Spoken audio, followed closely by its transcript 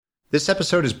This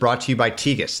episode is brought to you by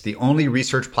Tegas, the only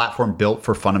research platform built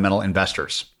for fundamental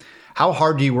investors. How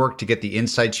hard do you work to get the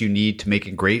insights you need to make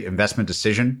a great investment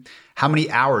decision? How many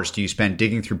hours do you spend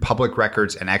digging through public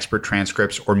records and expert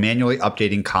transcripts or manually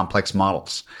updating complex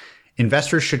models?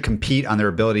 Investors should compete on their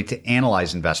ability to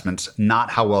analyze investments,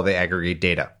 not how well they aggregate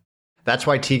data. That's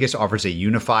why Tegas offers a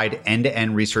unified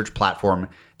end-to-end research platform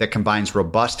that combines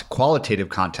robust qualitative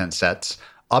content sets,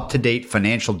 up-to-date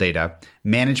financial data,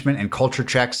 management and culture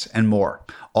checks, and more,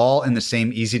 all in the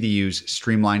same easy-to-use,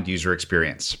 streamlined user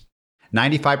experience.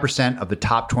 95% of the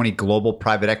top 20 global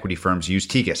private equity firms use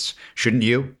Tegas. Shouldn't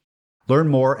you? Learn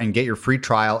more and get your free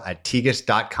trial at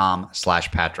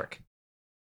tegas.com/Patrick.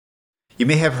 You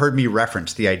may have heard me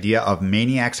reference the idea of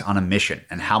maniacs on a mission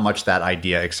and how much that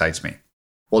idea excites me.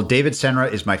 Well, David Senra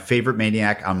is my favorite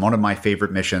maniac on one of my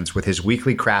favorite missions with his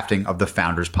weekly crafting of the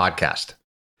Founders podcast.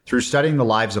 Through studying the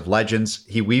lives of legends,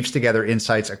 he weaves together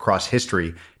insights across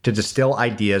history to distill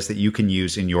ideas that you can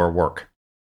use in your work.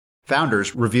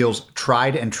 Founders reveals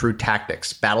tried and true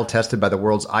tactics, battle-tested by the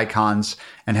world's icons,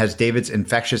 and has David's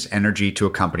infectious energy to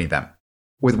accompany them.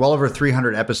 With well over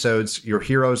 300 episodes, your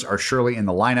heroes are surely in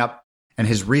the lineup, and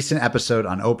his recent episode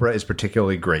on Oprah is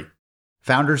particularly great.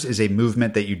 Founders is a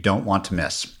movement that you don't want to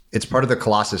miss. It's part of the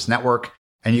Colossus Network,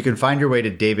 and you can find your way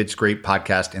to David's great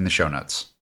podcast in the show notes.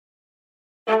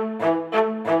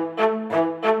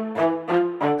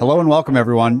 Hello and welcome,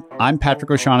 everyone. I'm Patrick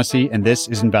O'Shaughnessy, and this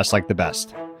is Invest Like the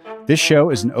Best. This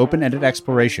show is an open-ended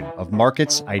exploration of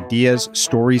markets, ideas,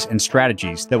 stories, and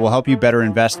strategies that will help you better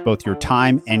invest both your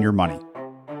time and your money.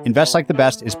 Invest Like the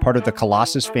Best is part of the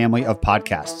Colossus family of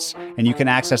podcasts, and you can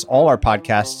access all our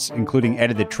podcasts, including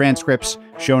edited transcripts,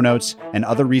 show notes, and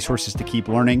other resources to keep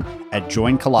learning at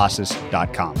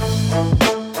joincolossus.com.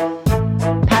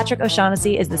 Patrick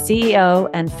O'Shaughnessy is the CEO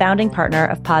and founding partner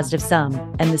of Positive Sum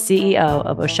and the CEO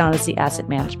of O'Shaughnessy Asset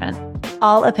Management.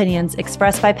 All opinions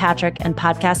expressed by Patrick and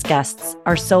podcast guests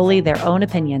are solely their own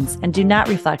opinions and do not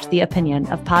reflect the opinion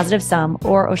of Positive Sum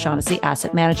or O'Shaughnessy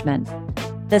Asset Management.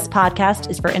 This podcast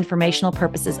is for informational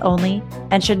purposes only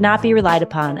and should not be relied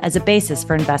upon as a basis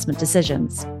for investment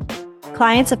decisions.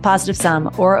 Clients of Positive Sum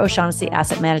or O'Shaughnessy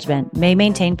Asset Management may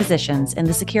maintain positions in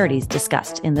the securities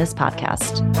discussed in this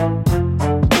podcast.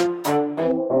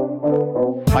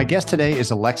 My guest today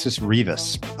is Alexis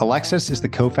Rivas. Alexis is the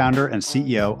co-founder and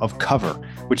CEO of Cover,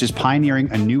 which is pioneering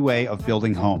a new way of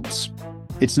building homes.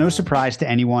 It's no surprise to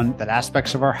anyone that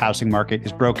aspects of our housing market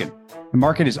is broken. The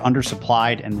market is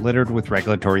undersupplied and littered with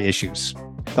regulatory issues.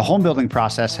 The home building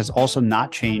process has also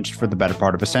not changed for the better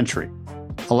part of a century.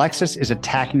 Alexis is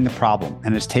attacking the problem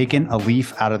and has taken a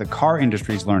leaf out of the car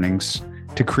industry's learnings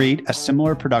to create a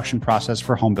similar production process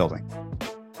for home building.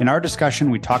 In our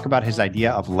discussion, we talk about his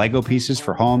idea of Lego pieces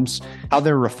for homes, how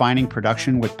they're refining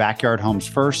production with backyard homes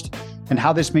first, and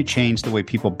how this may change the way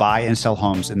people buy and sell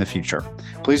homes in the future.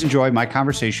 Please enjoy my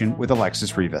conversation with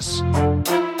Alexis Rivas.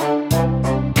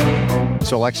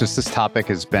 So Alexis, this topic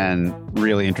has been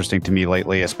really interesting to me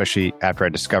lately, especially after I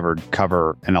discovered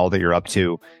Cover and all that you're up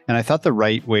to. And I thought the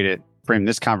right way to frame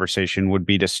this conversation would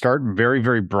be to start very,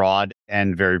 very broad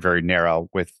and very, very narrow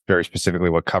with very specifically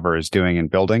what Cover is doing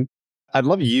and building. I'd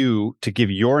love you to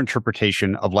give your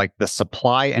interpretation of like the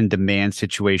supply and demand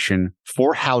situation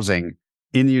for housing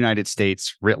in the United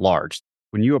States writ large.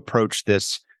 When you approach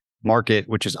this market,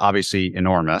 which is obviously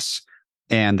enormous,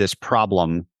 and this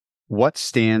problem, what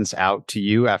stands out to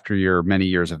you after your many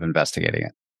years of investigating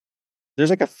it? There's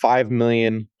like a 5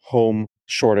 million home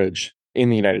shortage in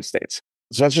the United States.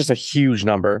 So that's just a huge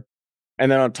number. And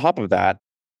then on top of that,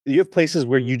 you have places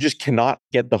where you just cannot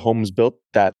get the homes built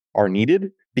that are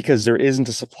needed because there isn't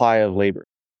a supply of labor.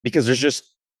 Because there's just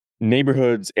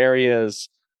neighborhoods, areas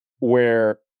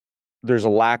where there's a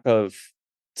lack of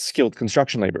skilled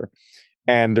construction labor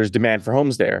and there's demand for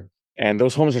homes there. And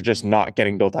those homes are just not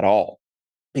getting built at all.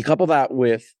 You couple that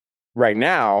with right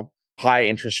now, high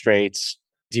interest rates.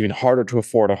 It's even harder to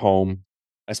afford a home,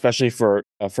 especially for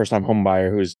a first-time home buyer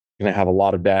who's going to have a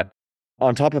lot of debt.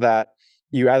 On top of that,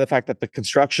 you add the fact that the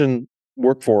construction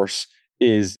workforce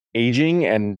is aging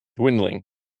and dwindling.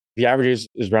 The average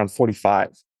is around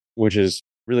 45, which is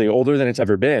really older than it's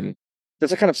ever been.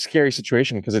 That's a kind of scary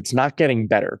situation because it's not getting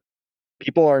better.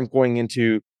 People aren't going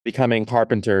into becoming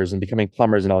carpenters and becoming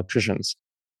plumbers and electricians.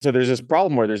 So there's this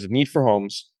problem where there's a need for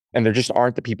homes and there just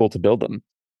aren't the people to build them.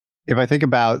 If I think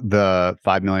about the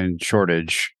 5 million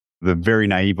shortage, the very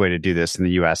naive way to do this in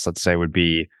the US, let's say, would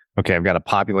be, okay, I've got a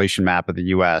population map of the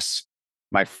US.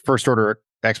 My first order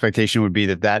expectation would be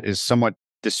that that is somewhat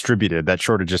distributed. That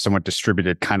shortage is somewhat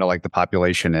distributed, kind of like the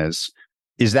population is.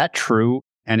 Is that true?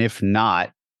 And if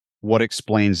not, what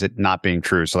explains it not being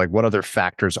true? So like, what other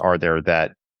factors are there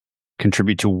that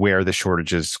contribute to where the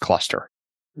shortages cluster?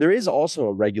 There is also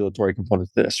a regulatory component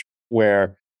to this,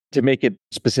 where to make it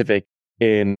specific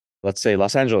in, let's say,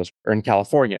 Los Angeles or in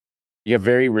California, you have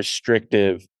very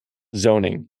restrictive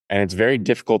zoning, and it's very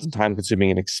difficult and time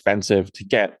consuming and expensive to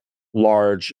get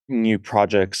large new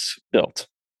projects built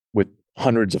with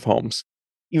hundreds of homes.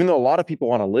 Even though a lot of people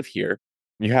want to live here,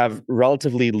 you have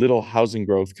relatively little housing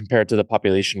growth compared to the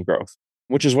population growth,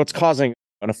 which is what's causing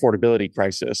an affordability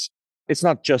crisis. It's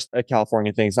not just a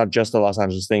California thing. It's not just a Los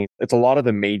Angeles thing. It's a lot of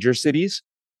the major cities,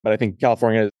 but I think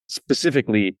California is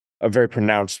specifically a very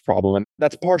pronounced problem. And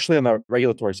that's partially on the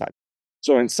regulatory side.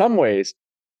 So in some ways,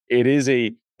 it is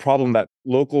a problem that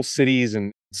local cities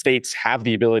and states have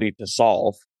the ability to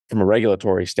solve from a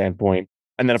regulatory standpoint.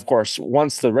 And then, of course,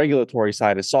 once the regulatory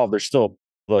side is solved, there's still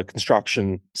the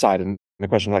construction side and the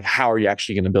question of like, how are you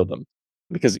actually going to build them?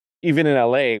 Because even in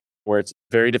LA, where it's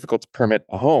very difficult to permit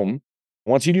a home,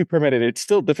 once you do permit it, it's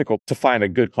still difficult to find a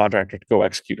good contractor to go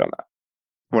execute on that.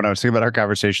 When I was thinking about our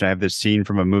conversation, I have this scene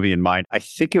from a movie in mind. I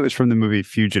think it was from the movie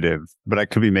Fugitive, but I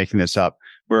could be making this up,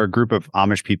 where a group of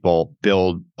Amish people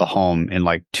build a home in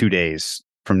like 2 days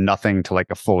from nothing to like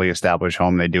a fully established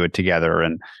home. They do it together.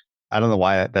 And I don't know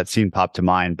why that scene popped to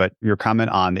mind, but your comment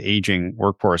on the aging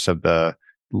workforce of the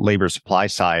labor supply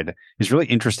side is really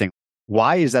interesting.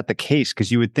 Why is that the case?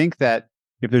 Because you would think that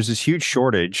if there's this huge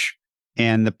shortage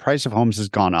and the price of homes has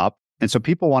gone up, and so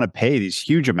people want to pay these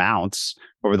huge amounts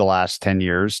over the last 10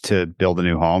 years to build a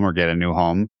new home or get a new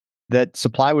home, that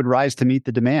supply would rise to meet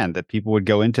the demand, that people would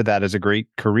go into that as a great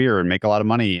career and make a lot of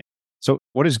money. So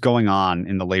what is going on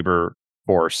in the labor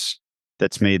force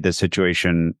that's made this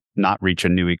situation not reach a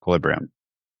new equilibrium?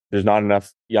 There's not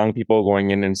enough young people going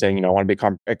in and saying, I want to be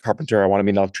a carpenter, I want to be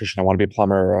an electrician, I want to be a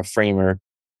plumber or a framer.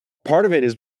 Part of it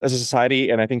is as a society,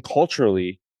 and I think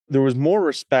culturally, there was more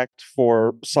respect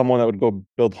for someone that would go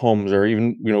build homes or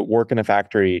even, work in a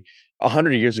factory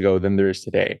 100 years ago than there is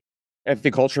today. I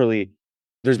think culturally,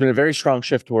 there's been a very strong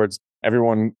shift towards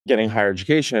everyone getting higher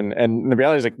education. And the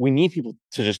reality is like, we need people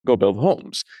to just go build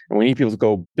homes and we need people to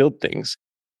go build things.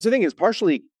 So I think it's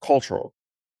partially cultural.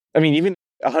 I mean, even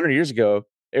 100 years ago,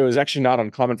 it was actually not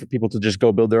uncommon for people to just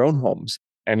go build their own homes.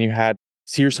 And you had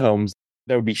Sears homes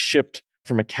that would be shipped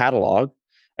from a catalog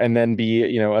and then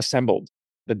be, assembled.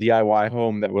 The DIY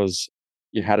home that was,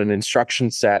 you had an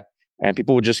instruction set and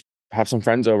people would just have some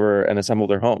friends over and assemble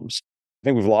their homes. I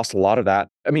think we've lost a lot of that.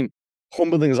 I mean, home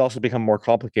building has also become more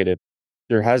complicated.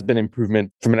 There has been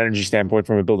improvement from an energy standpoint,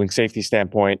 from a building safety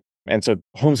standpoint. And so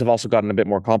homes have also gotten a bit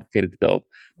more complicated to build.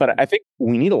 But I think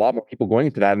we need a lot more people going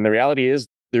into that. And the reality is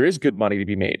there is good money to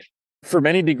be made. For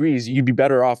many degrees, you'd be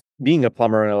better off being a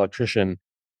plumber, an electrician,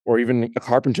 or even a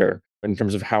carpenter in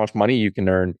terms of how much money you can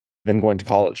earn than going to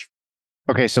college.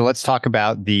 Okay, so let's talk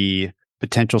about the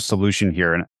potential solution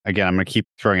here. And again, I'm going to keep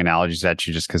throwing analogies at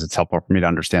you just because it's helpful for me to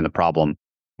understand the problem.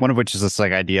 One of which is this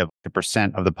like idea of the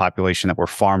percent of the population that were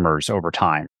farmers over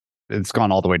time. It's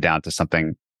gone all the way down to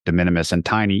something de minimis and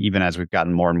tiny, even as we've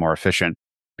gotten more and more efficient,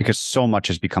 because so much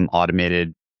has become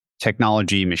automated.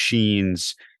 Technology,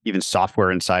 machines, even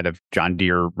software inside of John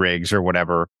Deere rigs or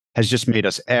whatever has just made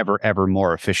us ever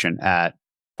more efficient at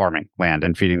farming land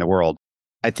and feeding the world.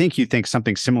 I think you think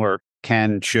something similar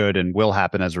can, should, and will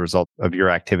happen as a result of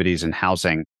your activities in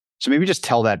housing. So maybe just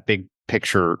tell that big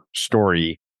picture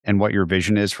story and what your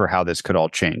vision is for how this could all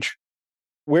change.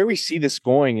 Where we see this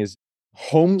going is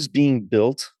homes being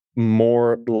built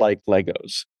more like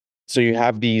Legos. So you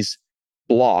have these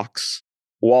blocks,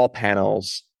 wall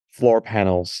panels, floor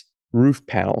panels, roof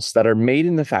panels that are made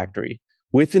in the factory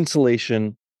with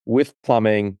insulation, with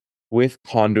plumbing, with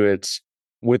conduits,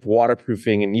 with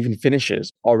waterproofing and even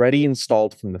finishes already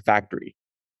installed from the factory.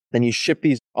 Then you ship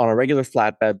these on a regular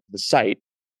flatbed to the site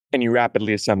and you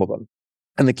rapidly assemble them.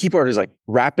 And the key part is like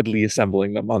rapidly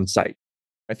assembling them on site.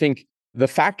 I think the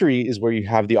factory is where you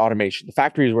have the automation. The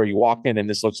factory is where you walk in and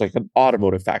this looks like an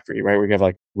automotive factory, right? Where you have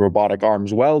like robotic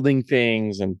arms welding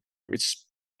things and it's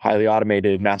highly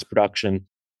automated mass production.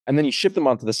 And then you ship them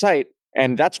onto the site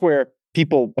and that's where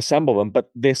people assemble them, but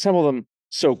they assemble them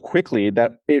so quickly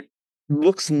that it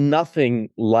looks nothing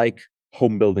like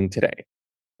home building today.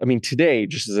 I mean, today,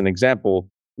 just as an example,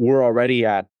 we're already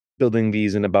at building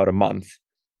these in about a month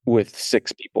with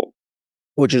 6 people,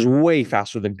 which is way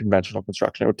faster than conventional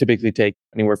construction. It would typically take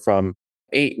anywhere from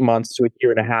 8 months to a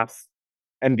year and a half.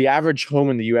 And the average home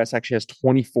in the US actually has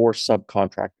 24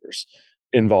 subcontractors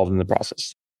involved in the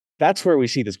process. That's where we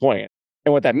see this going.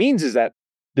 And what that means is that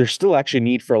there's still actually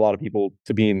need for a lot of people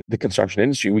to be in the construction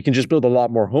industry. We can just build a lot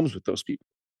more homes with those people.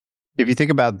 If you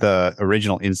think about the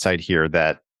original insight here,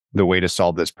 that the way to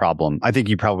solve this problem, I think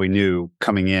you probably knew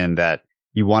coming in that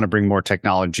you want to bring more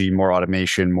technology, more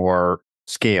automation, more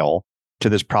scale to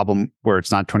this problem where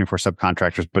it's not 24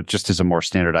 subcontractors, but just as a more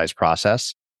standardized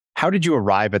process. How did you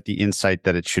arrive at the insight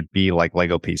that it should be like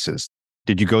Lego pieces?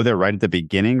 Did you go there right at the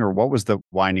beginning, or what was the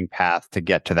winding path to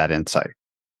get to that insight?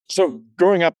 So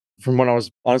growing up from when I was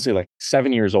honestly like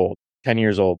 7 years old, 10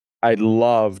 years old, I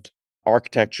loved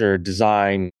architecture,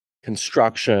 design,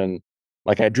 construction.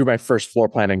 Like I drew my first floor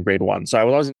plan in grade 1. So I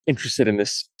was always interested in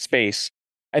this space.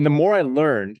 And the more I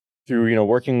learned through,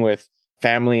 working with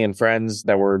family and friends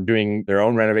that were doing their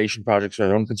own renovation projects or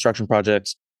their own construction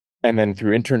projects, and then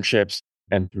through internships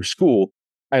and through school,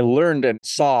 I learned and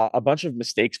saw a bunch of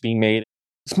mistakes being made,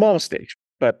 small mistakes,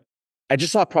 but I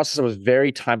just saw a process that was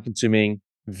very time consuming,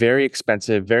 very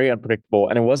expensive, very unpredictable.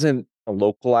 And it wasn't a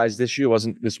localized issue. It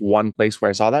wasn't this one place where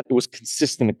I saw that. It was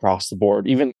consistent across the board,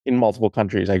 even in multiple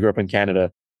countries. I grew up in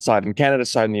Canada, saw it in Canada,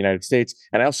 saw it in the United States,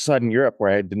 and I also saw it in Europe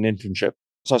where I did an internship.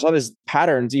 So I saw these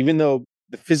patterns, even though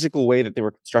the physical way that they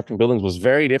were constructing buildings was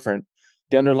very different,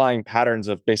 the underlying patterns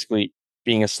of basically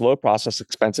being a slow process,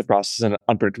 expensive process, and an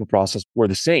unpredictable process were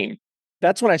the same.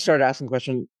 That's when I started asking the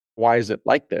question, why is it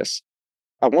like this?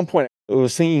 At one point, I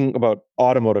was thinking about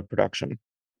automotive production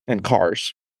and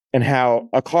cars, and how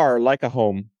a car, like a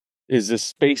home, is this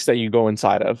space that you go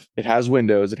inside of. It has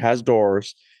windows, it has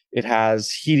doors, it has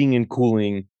heating and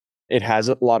cooling, it has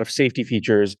a lot of safety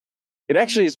features. It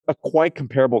actually is a quite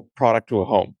comparable product to a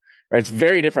home. Right? It's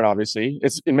very different, obviously.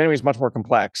 It's in many ways much more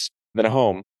complex than a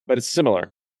home, but it's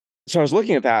similar. So I was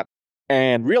looking at that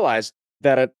and realized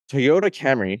that a Toyota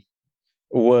Camry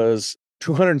was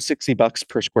 $260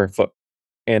 per square foot.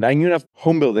 And I knew enough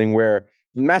home building where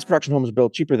mass production homes are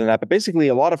built cheaper than that. But basically,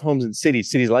 a lot of homes in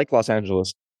cities like Los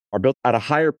Angeles, are built at a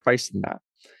higher price than that.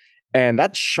 And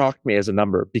that shocked me as a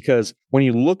number, because when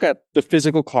you look at the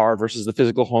physical car versus the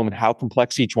physical home and how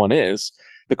complex each one is,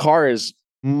 the car is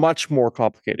much more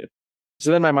complicated.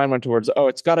 So then my mind went towards,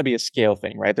 it's got to be a scale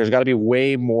thing, right? There's got to be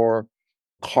way more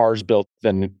cars built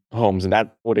than homes, and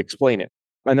that would explain it.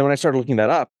 And then when I started looking that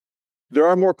up, there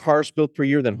are more cars built per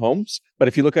year than homes. But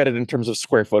if you look at it in terms of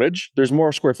square footage, there's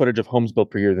more square footage of homes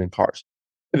built per year than cars.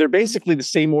 They're basically the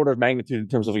same order of magnitude in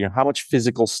terms of how much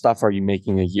physical stuff are you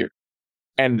making a year.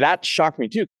 And that shocked me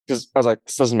too, because I was like,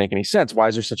 this doesn't make any sense. Why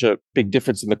is there such a big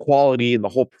difference in the quality and the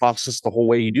whole process, the whole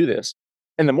way you do this?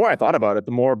 And the more I thought about it,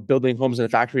 the more building homes in a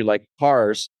factory like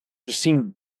cars just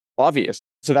seemed obvious.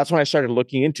 So that's when I started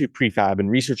looking into prefab and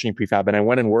researching prefab. And I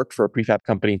went and worked for a prefab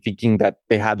company thinking that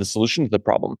they had the solution to the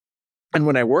problem. And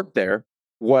when I worked there,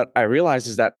 what I realized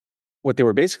is that what they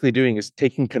were basically doing is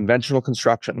taking conventional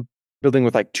construction, building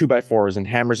with like 2x4s and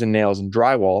hammers and nails and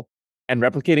drywall, and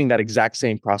replicating that exact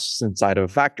same process inside of a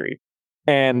factory.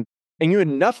 And I knew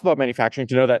enough about manufacturing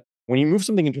to know that when you move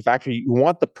something into a factory, you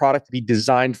want the product to be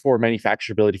designed for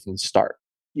manufacturability from the start.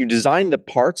 You design the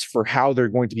parts for how they're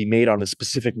going to be made on the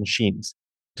specific machines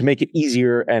to make it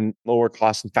easier and lower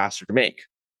cost and faster to make.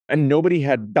 And nobody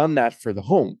had done that for the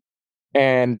home.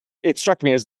 And it struck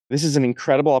me as this is an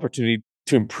incredible opportunity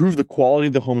to improve the quality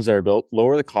of the homes that are built,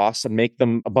 lower the costs, and make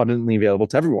them abundantly available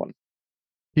to everyone.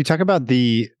 You talk about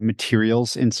the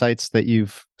materials insights that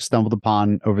you've stumbled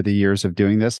upon over the years of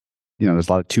doing this. There's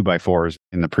a lot of 2x4s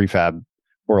in the prefab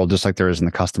world, just like there is in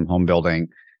the custom home building.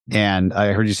 And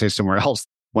I heard you say somewhere else,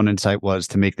 one insight was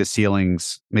to make the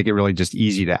ceilings, make it really just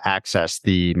easy to access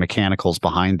the mechanicals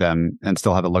behind them and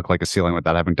still have it look like a ceiling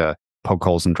without having to poke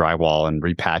holes in drywall and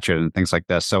repatch it and things like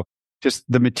this. So just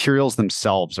the materials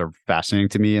themselves are fascinating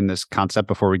to me in this concept.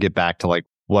 Before we get back to like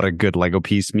what a good Lego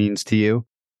piece means to you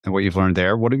and what you've learned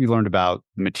there, what have you learned about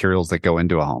the materials that go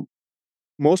into a home?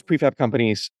 Most prefab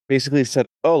companies basically said,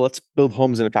 let's build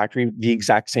homes in a factory the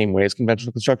exact same way as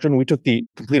conventional construction. We took the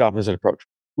complete opposite approach,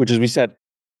 which is we said,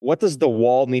 what does the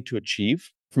wall need to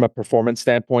achieve from a performance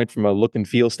standpoint, from a look and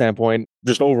feel standpoint,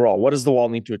 just overall, what does the wall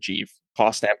need to achieve,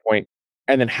 cost standpoint?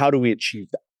 And then how do we achieve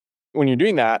that? When you're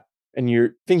doing that and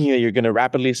you're thinking that you're going to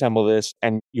rapidly assemble this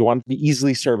and you want it to be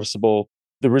easily serviceable,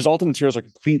 the resultant materials are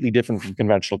completely different from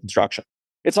conventional construction.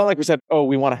 It's not like we said,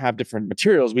 we want to have different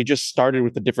materials. We just started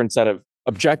with a different set of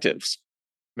objectives.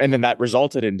 And then that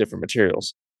resulted in different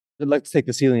materials. I'd like to take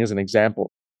the ceiling as an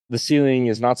example. The ceiling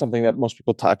is not something that most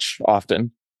people touch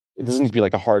often. It doesn't need to be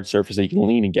like a hard surface that you can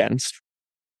lean against.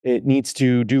 It needs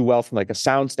to do well from like a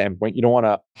sound standpoint. You don't want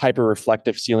a hyper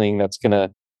reflective ceiling that's going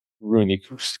to ruin the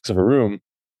acoustics of a room.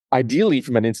 Ideally,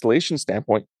 from an installation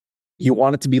standpoint, you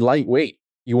want it to be lightweight.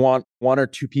 You want one or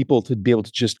two people to be able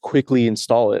to just quickly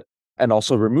install it and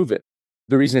also remove it.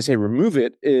 The reason I say remove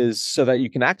it is so that you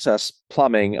can access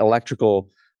plumbing, electrical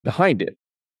behind it.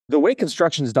 The way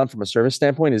construction is done from a service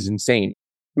standpoint is insane.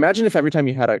 Imagine if every time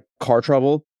you had a car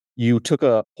trouble, you took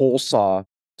a hole saw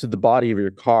to the body of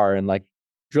your car and like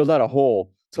drilled out a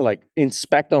hole to like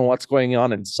inspect on what's going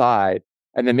on inside.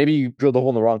 And then maybe you drilled the hole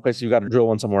in the wrong place, so you got to drill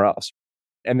one somewhere else.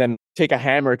 And then take a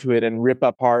hammer to it and rip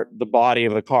apart the body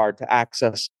of the car to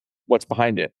access what's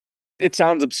behind it. It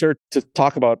sounds absurd to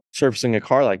talk about servicing a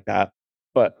car like that,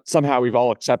 but somehow we've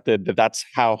all accepted that that's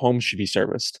how homes should be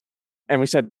serviced. And we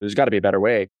said, there's got to be a better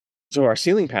way. So our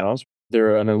ceiling panels,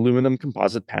 they're an aluminum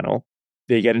composite panel.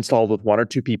 They get installed with 1 or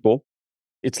 2 people.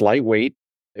 It's lightweight.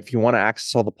 If you want to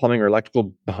access all the plumbing or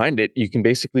electrical behind it, you can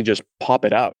basically just pop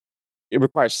it out. It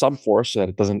requires some force so that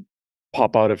it doesn't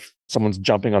pop out if someone's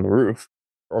jumping on the roof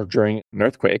or during an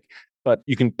earthquake, but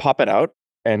you can pop it out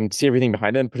and see everything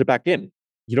behind it and put it back in.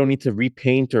 You don't need to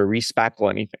repaint or respackle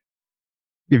anything.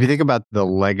 If you think about the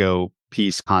Lego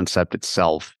piece concept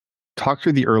itself, talk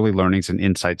through the early learnings and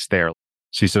insights there.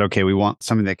 So you said, okay, we want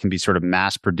something that can be sort of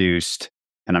mass produced.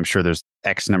 And I'm sure there's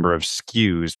X number of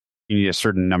SKUs. You need a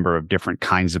certain number of different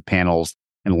kinds of panels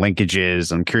and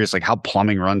linkages. I'm curious like how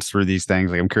plumbing runs through these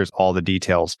things. Like I'm curious all the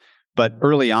details. But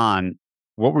early on,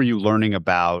 what were you learning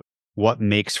about what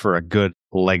makes for a good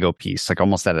Lego piece, like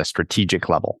almost at a strategic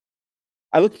level?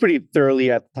 I looked pretty thoroughly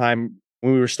at the time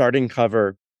when we were starting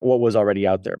Cover what was already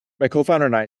out there. My co-founder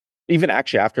and I, even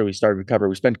actually after we started Cover,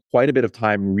 we spent quite a bit of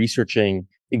time researching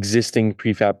existing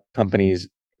prefab companies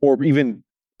or even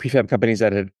prefab companies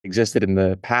that had existed in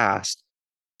the past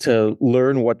to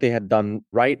learn what they had done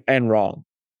right and wrong.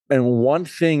 And one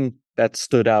thing that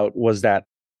stood out was that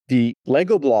the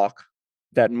Lego block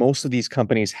that most of these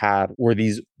companies had were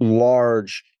these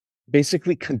large,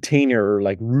 basically container,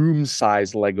 like room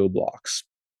size Lego blocks,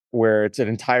 where it's an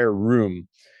entire room.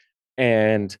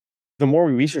 And the more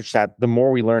we researched that, the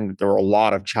more we learned that there were a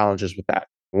lot of challenges with that.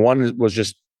 One was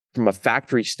just from a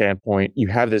factory standpoint, you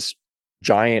have this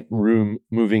giant room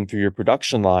moving through your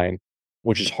production line,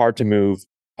 which is hard to move,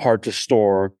 hard to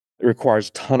store. It requires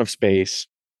a ton of space.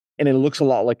 And it looks a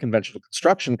lot like conventional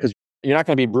construction because you're not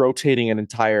going to be rotating an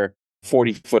entire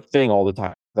 40-foot thing all the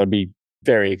time. That'd be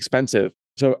very expensive.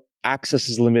 So access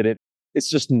is limited. It's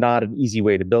just not an easy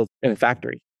way to build in a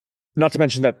factory. Not to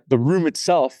mention that the room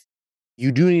itself,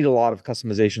 you do need a lot of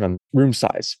customization on room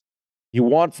size. You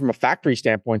want, from a factory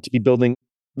standpoint, to be building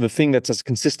the thing that's as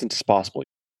consistent as possible.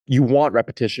 You want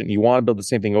repetition. You want to build the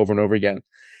same thing over and over again.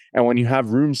 And when you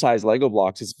have room size Lego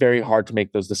blocks, it's very hard to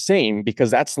make those the same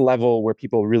because that's the level where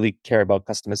people really care about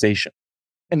customization.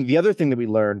 And the other thing that we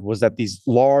learned was that these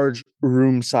large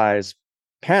room size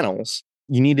panels,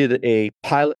 you needed a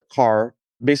pilot car.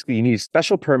 Basically, you needed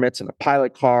special permits and a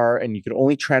pilot car, and you could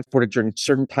only transport it during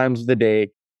certain times of the day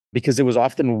because it was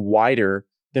often wider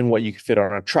than what you could fit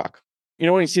on a truck. You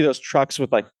know, when you see those trucks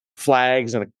with like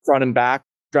flags and a front and back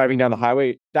driving down the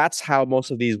highway, that's how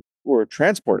most of these were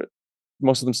transported.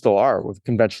 Most of them still are with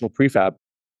conventional prefab.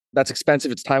 That's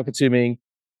expensive. It's time consuming.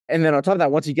 And then on top of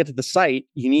that, once you get to the site,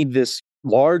 you need this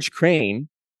large crane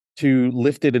to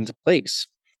lift it into place.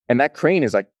 And that crane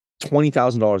is like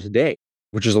 $20,000 a day,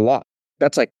 which is a lot.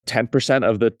 That's like 10%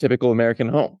 of the typical American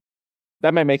home.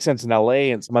 That might make sense in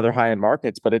LA and some other high-end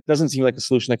markets, but it doesn't seem like a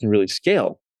solution that can really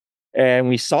scale. And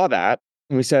we saw that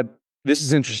and we said, this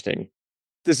is interesting.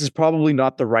 This is probably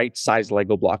not the right size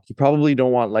Lego block. You probably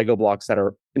don't want Lego blocks that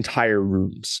are entire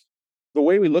rooms. The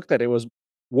way we looked at it was,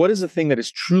 what is the thing that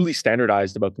is truly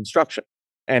standardized about construction?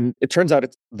 And it turns out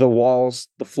it's the walls,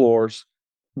 the floors,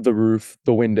 the roof,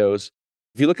 the windows.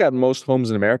 If you look at most homes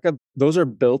in America, those are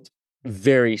built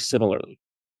very similarly.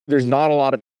 There's not a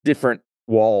lot of different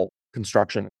wall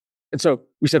construction. And so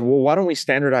we said, well, why don't we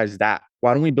standardize that?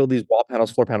 Why don't we build these wall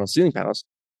panels, floor panels, ceiling panels,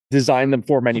 design them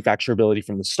for manufacturability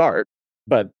from the start,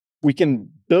 but we can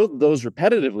build those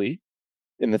repetitively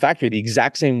in the factory, the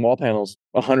exact same wall panels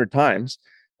 100 times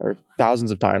or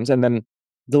thousands of times, and then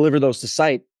deliver those to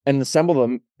site and assemble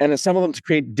them to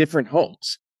create different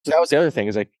homes. So that was the other thing,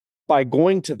 is like by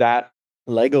going to that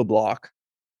Lego block,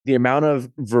 the amount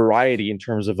of variety in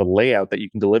terms of a layout that you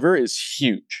can deliver is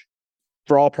huge.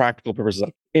 For all practical purposes,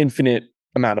 like infinite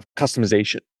amount of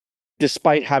customization,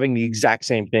 despite having the exact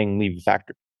same thing leave the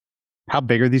factory. How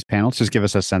big are these panels? Just give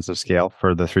us a sense of scale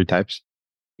for the 3 types.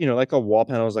 You know, like a wall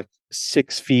panel is like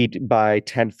 6 feet by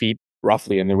 10 feet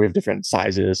roughly. And then we have different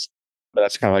sizes, but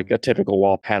that's kind of like a typical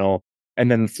wall panel. And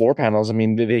then floor panels, I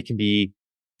mean, they can be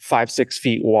 5-6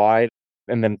 feet wide.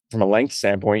 And then from a length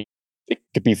standpoint, it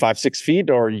could be 5-6 feet,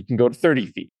 or you can go to 30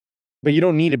 feet, but you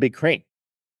don't need a big crane.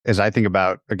 As I think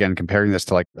about, again, comparing this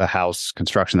to like a house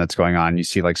construction that's going on, you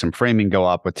see like some framing go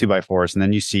up with 2x4s, and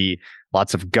then you see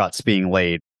lots of guts being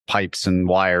laid, pipes and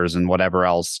wires and whatever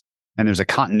else. And there's a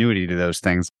continuity to those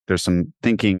things. There's some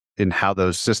thinking in how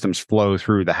those systems flow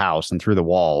through the house and through the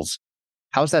walls.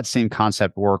 How does that same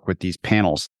concept work with these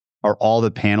panels? Are all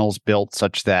the panels built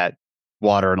such that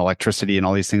water and electricity and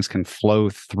all these things can flow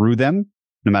through them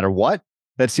no matter what?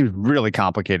 That seems really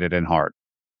complicated and hard.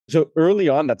 So early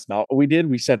on, that's not what we did.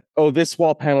 We said, oh, this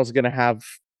wall panel is going to have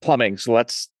plumbing. So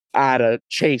let's add a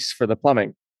chase for the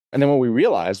plumbing. And then what we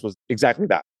realized was exactly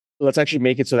that. Let's actually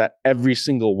make it so that every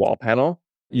single wall panel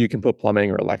you can put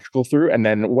plumbing or electrical through. And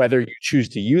then whether you choose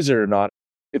to use it or not,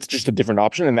 it's just a different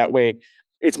option. And that way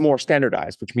it's more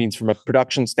standardized, which means from a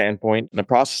production standpoint and a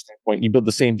process standpoint, you build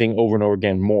the same thing over and over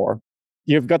again more.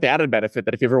 You've got the added benefit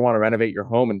that if you ever want to renovate your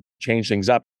home and change things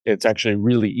up, it's actually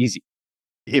really easy.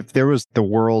 If there was the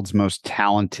world's most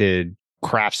talented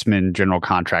craftsman general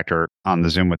contractor on the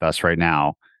Zoom with us right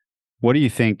now, what do you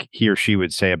think he or she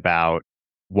would say about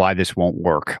why this won't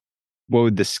work? What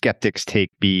would the skeptics'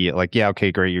 take be? Like, yeah,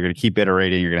 okay, great. You're going to keep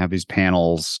iterating. You're going to have these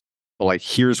panels. But like,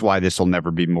 here's why this will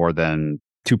never be more than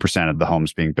 2% of the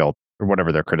homes being built, or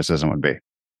whatever their criticism would be.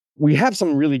 We have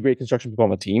some really great construction people on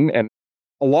the team, and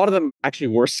a lot of them actually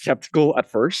were skeptical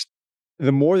at first.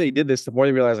 The more they did this, the more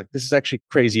they realized like this is actually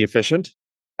crazy efficient.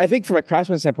 I think from a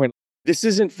craftsman standpoint, this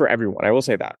isn't for everyone. I will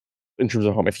say that in terms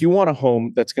of home. If you want a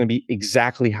home that's going to be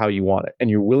exactly how you want it, and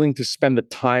you're willing to spend the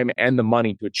time and the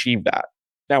money to achieve that.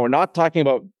 Now, we're not talking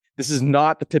about, this is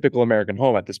not the typical American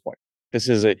home at this point. This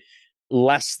is a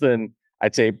less than,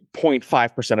 I'd say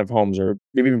 0.5% of homes, or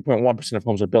maybe even 0.1% of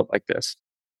homes are built like this.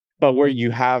 But where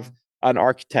you have an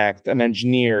architect, an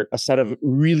engineer, a set of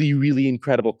really, really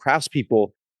incredible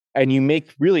craftspeople, and you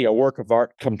make really a work of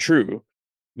art come true,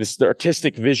 the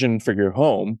artistic vision for your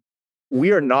home,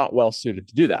 we are not well suited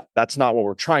to do that. That's not what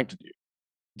we're trying to do.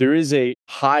 There is a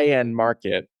high-end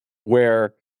market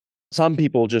where some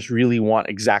people just really want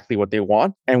exactly what they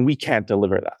want, and we can't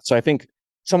deliver that. So I think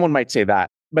someone might say that,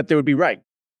 but they would be right.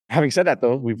 Having said that,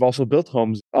 though, we've also built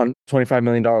homes on $25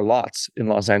 million lots in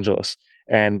Los Angeles.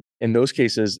 And in those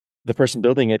cases, the person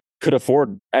building it could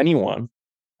afford anyone.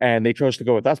 And they chose to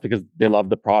go with us because they loved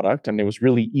the product and it was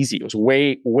really easy. It was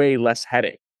way, way less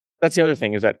headache. That's the other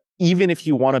thing, is that even if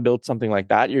you want to build something like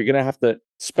that, you're going to have to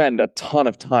spend a ton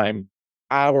of time,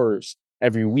 hours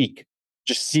every week,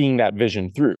 just seeing that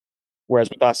vision through. Whereas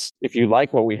with us, if you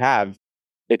like what we have,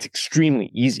 it's extremely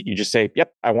easy. You just say,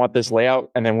 yep, I want this layout,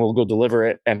 and then we'll go deliver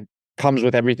it, and comes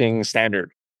with everything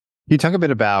standard. Can you talk a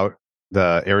bit about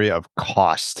the area of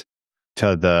cost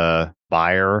to the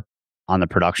buyer on the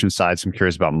production side? So I'm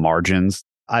curious about margins.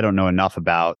 I don't know enough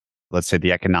about, let's say,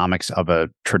 the economics of a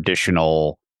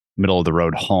traditional middle of the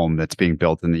road home that's being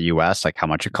built in the US, like how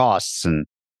much it costs and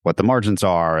what the margins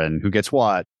are and who gets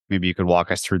what. Maybe you could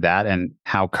walk us through that and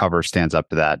how Cover stands up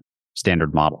to that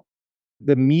standard model.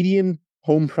 The median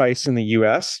home price in the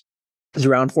US is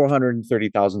around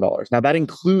 $430,000. Now that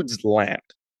includes land.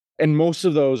 And most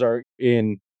of those are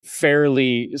in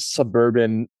fairly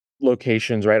suburban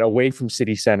locations, right? Away from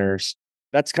city centers.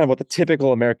 That's kind of what the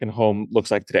typical American home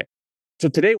looks like today. So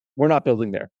today, we're not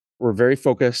building there. We're very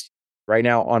focused right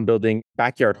now on building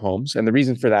backyard homes. And the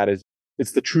reason for that is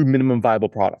it's the true minimum viable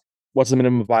product. What's the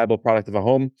minimum viable product of a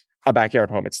home? A backyard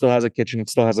home. It still has a kitchen. It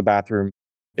still has a bathroom.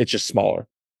 It's just smaller.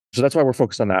 So that's why we're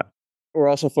focused on that. We're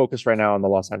also focused right now on the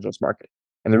Los Angeles market.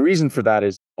 And the reason for that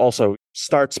is also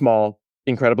start small,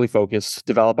 incredibly focused,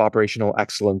 develop operational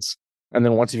excellence. And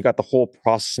then once you've got the whole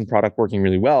process and product working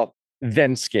really well,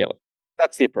 then scale it.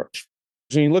 That's the approach.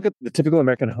 So when you look at the typical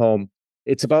American home,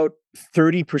 it's about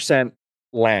 30%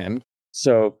 land.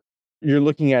 So you're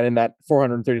looking at, in that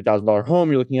 $430,000 home,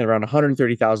 you're looking at around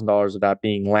 $130,000 of that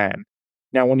being land.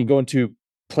 Now, when you go into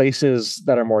places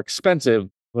that are more expensive,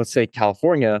 let's say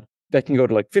California, that can go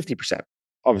to like 50%.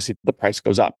 Obviously, the price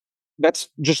goes up. That's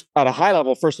just at a high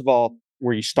level, first of all,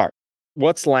 where you start.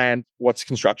 What's land? What's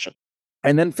construction?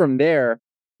 And then from there,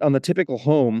 on the typical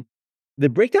home, the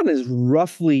breakdown is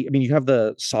roughly, you have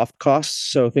the soft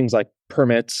costs. So things like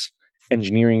permits,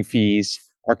 engineering fees,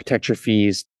 architecture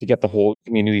fees to get the whole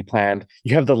community planned.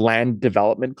 You have the land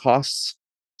development costs.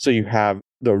 So you have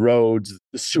the roads,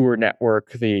 the sewer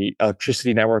network, the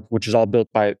electricity network, which is all built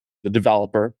by the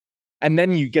developer. And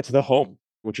then you get to the home,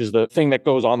 which is the thing that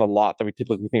goes on the lot that we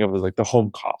typically think of as like the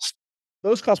home cost.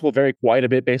 Those costs will vary quite a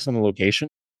bit based on the location.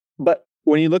 But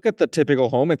when you look at the typical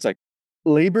home, it's like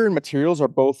labor and materials are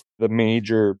both the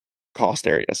major cost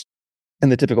areas in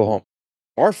the typical home.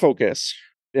 Our focus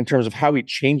in terms of how we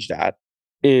change that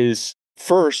is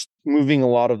first moving a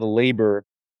lot of the labor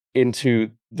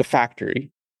into the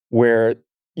factory where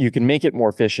you can make it more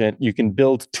efficient. You can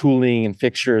build tooling and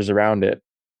fixtures around it,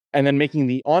 and then making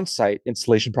the on-site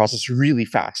installation process really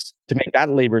fast to make that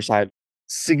labor side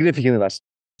significantly less.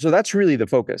 So that's really the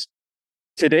focus.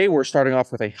 Today, we're starting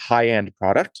off with a high-end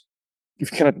product. You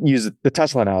kind of use the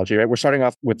Tesla analogy, right? We're starting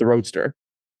off with the Roadster.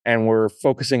 and we're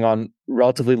focusing on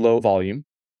relatively low volume.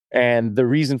 And the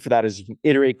reason for that is you can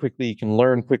iterate quickly, you can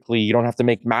learn quickly, you don't have to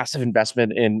make massive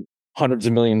investment in hundreds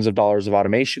of millions of dollars of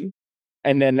automation.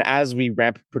 And then as we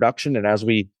ramp production and as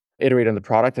we iterate on the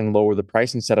product and lower the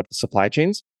price and set up the supply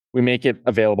chains, we make it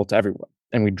available to everyone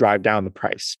and we drive down the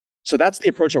price. So that's the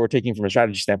approach that we're taking from a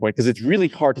strategy standpoint, because it's really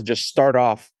hard to just start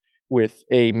off with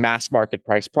a mass market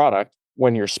price product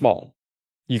when you're small.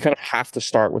 You kind of have to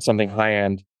start with something high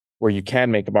end where you can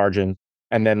make a margin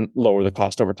and then lower the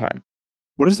cost over time.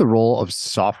 What is the role of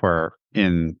software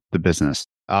in the business?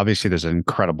 Obviously, there's an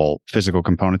incredible physical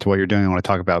component to what you're doing. I want to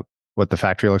talk about what the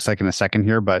factory looks like in a second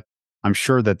here, but I'm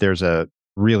sure that there's a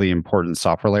really important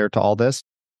software layer to all this,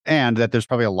 and that there's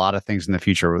probably a lot of things in the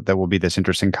future that will be this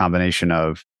interesting combination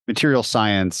of material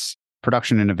science,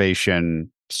 production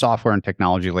innovation, software and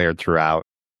technology layered throughout.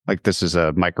 Like this is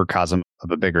a microcosm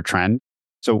of a bigger trend.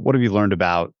 So what have you learned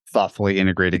about thoughtfully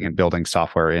integrating and building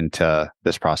software into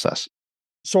this process?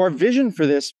 So our vision for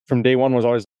this from day one was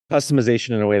always customization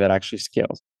in a way that actually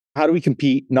scales. How do we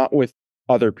compete not with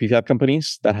other prefab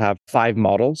companies that have 5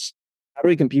 models? How do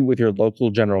we compete with your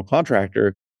local general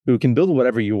contractor who can build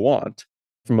whatever you want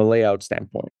from a layout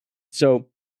standpoint? So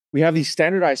we have these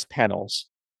standardized panels,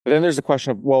 but then there's the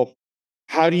question of, well,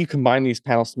 how do you combine these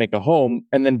panels to make a home?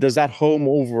 And then does that home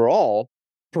overall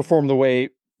perform the way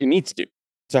it needs to?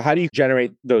 So how do you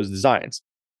generate those designs?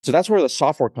 So that's where the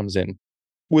software comes in.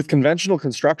 With conventional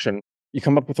construction, you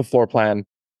come up with a floor plan,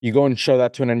 you go and show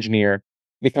that to an engineer,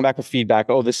 they come back with feedback,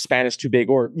 oh, this span is too big,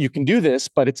 or you can do this,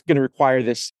 but it's going to require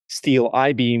this steel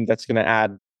I-beam that's going to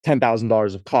add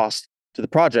 $10,000 of cost to the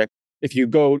project. If you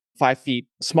go 5 feet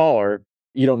smaller,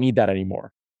 you don't need that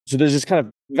anymore. So there's this kind of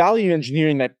value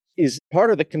engineering that is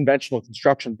part of the conventional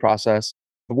construction process,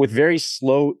 but with very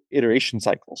slow iteration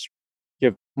cycles. You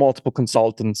have multiple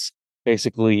consultants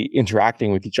basically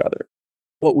interacting with each other.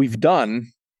 What we've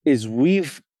done is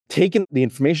we've taken the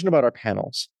information about our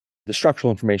panels, the structural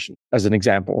information as an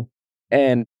example,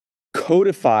 and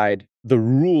codified the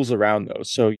rules around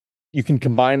those. So you can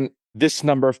combine this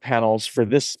number of panels for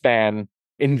this span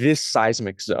in this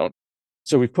seismic zone.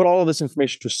 So we've put all of this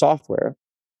information to software,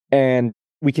 and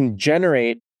we can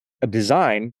generate a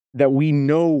design that we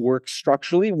know works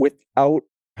structurally without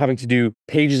having to do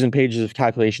pages and pages of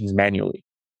calculations manually.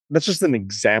 That's just an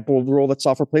example of the role that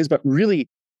software plays. But really,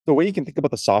 the way you can think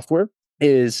about the software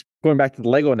is going back to the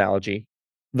Lego analogy.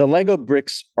 The Lego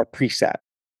bricks are preset.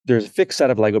 There's a fixed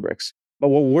set of Lego bricks. But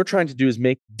what we're trying to do is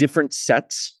make different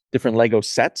sets, different Lego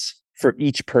sets for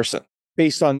each person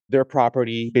based on their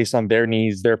property, based on their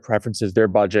needs, their preferences, their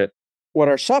budget. What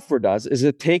our software does is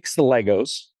it takes the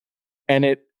Legos and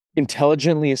it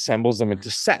intelligently assembles them into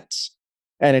sets.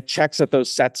 And it checks that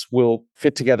those sets will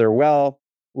fit together well,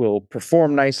 will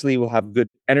perform nicely, will have good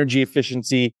energy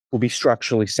efficiency, will be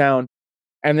structurally sound.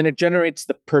 And then it generates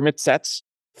the permit sets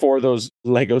for those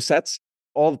Lego sets.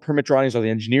 All the permit drawings are the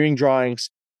engineering drawings.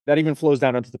 That even flows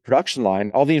down into the production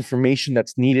line. All the information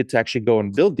that's needed to actually go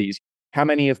and build these. How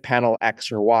many of panel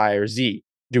X or Y or Z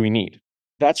do we need?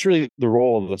 That's really the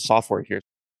role of the software here.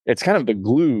 It's kind of the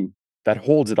glue that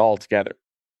holds it all together.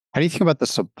 How do you think about the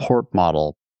support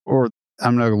model? Or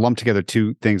I'm going to lump together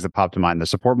 2 things that pop to mind: the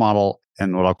support model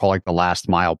and what I'll call like the last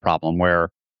mile problem, where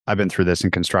I've been through this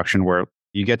in construction, where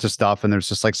you get to stuff and there's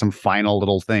just like some final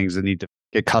little things that need to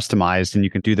get customized and you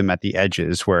can do them at the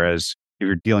edges. Whereas if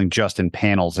you're dealing just in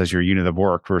panels as your unit of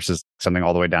work versus something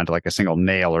all the way down to like a single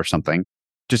nail or something,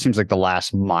 just seems like the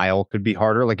last mile could be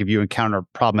harder. Like if you encounter a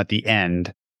problem at the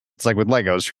end, it's like with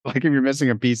Legos, like if you're missing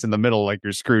a piece in the middle, like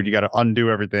you're screwed, you got to undo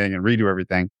everything and redo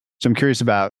everything. So I'm curious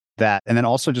about that. And then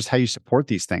also just how you support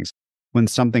these things. When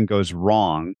something goes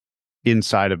wrong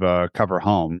inside of a cover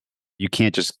home, you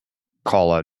can't just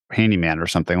call a handyman or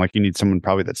something. Like you need someone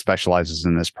probably that specializes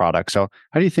in this product. So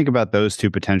how do you think about those 2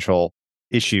 potential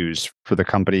issues for the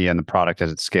company and the product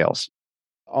as it scales?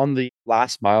 On the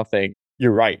last mile thing,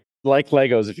 you're right. Like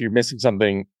Legos, if you're missing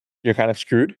something, you're kind of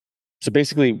screwed. So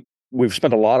basically, we've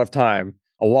spent a lot of time,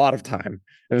 and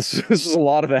this was a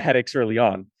lot of the headaches early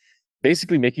on,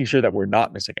 basically making sure that we're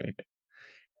not missing anything,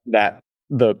 that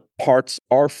the parts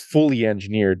are fully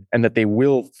engineered and that they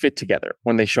will fit together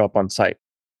when they show up on site.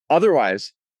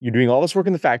 Otherwise, you're doing all this work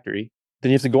in the factory, then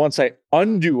you have to go on site,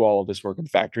 undo all of this work in the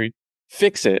factory,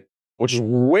 fix it, which is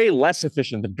way less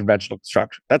efficient than conventional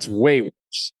construction. That's way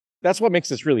worse. That's what makes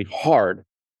this really hard.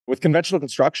 With conventional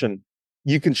construction,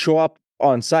 you can show up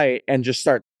on site and just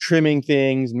start trimming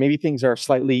things. Maybe things are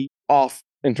slightly off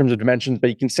in terms of dimensions, but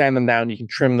you can sand them down, you can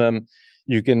trim them,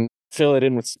 you can fill it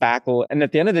in with spackle. And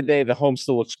at the end of the day, the home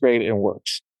still looks great and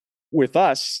works. With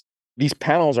us, these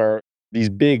panels are these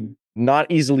big, not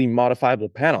easily modifiable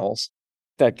panels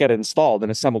that get installed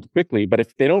and assembled quickly. But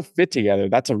if they don't fit together,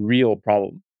 that's a real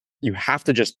problem. You have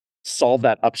to just solve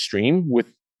that upstream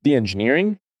with the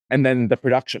engineering and then the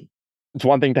production. It's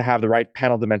one thing to have the right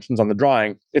panel dimensions on the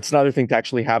drawing. It's another thing to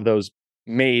actually have those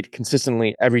made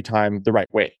consistently every time the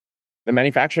right way. The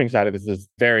manufacturing side of this is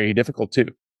very difficult too.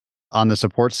 On the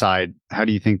support side, how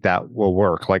do you think that will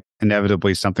work? Like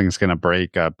inevitably something's going to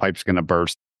break, a pipe's going to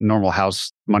burst, normal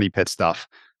house money pit stuff.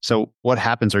 So what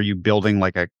happens? Are you building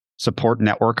like a support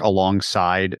network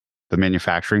alongside the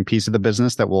manufacturing piece of the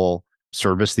business that will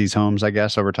service these homes, I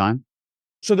guess, over time?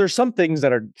 So there's some things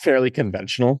that are fairly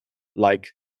conventional, like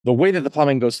the way that the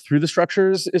plumbing goes through the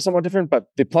structures is somewhat different, but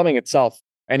the plumbing itself,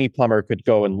 any plumber could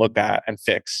go and look at and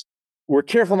fix. We're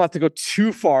careful not to go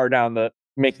too far down the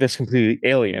make this completely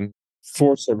alien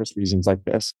for service reasons like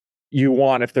this. You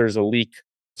want, if there's a leak,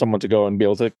 someone to go and be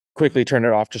able to quickly turn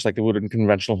it off, just like they would in a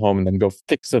conventional home, and then go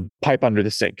fix a pipe under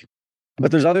the sink. But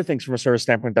there's other things from a service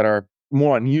standpoint that are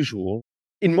more unusual.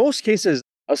 In most cases,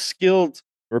 a skilled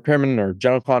repairman or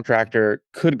general contractor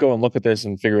could go and look at this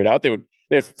and figure it out.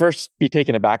 They'd first be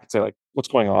taken aback and say, like, what's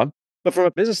going on? But from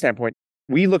a business standpoint,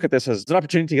 we look at this as an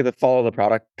opportunity to get to follow the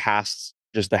product past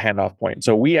just the handoff point.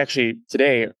 So we actually,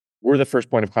 today, we're the first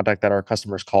point of contact that our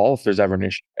customers call if there's ever an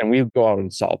issue, and we go out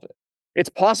and solve it. It's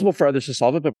possible for others to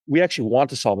solve it, but we actually want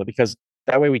to solve it because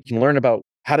that way we can learn about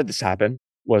how did this happen?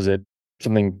 Was it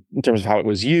something in terms of how it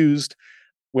was used?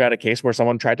 We had a case where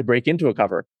someone tried to break into a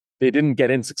cover. They didn't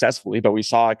get in successfully, but we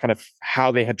saw kind of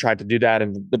how they had tried to do that,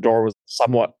 and the door was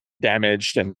somewhat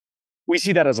damaged. And we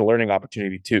see that as a learning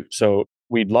opportunity too. So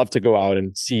we'd love to go out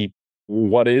and see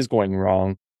what is going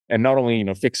wrong and not only,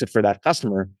 fix it for that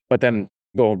customer, but then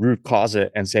go root cause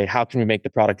it and say, how can we make the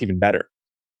product even better?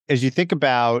 As you think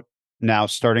about now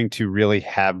starting to really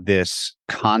have this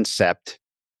concept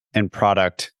and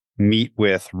product meet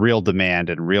with real demand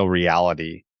and real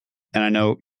reality, and I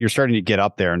know you're starting to get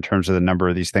up there in terms of the number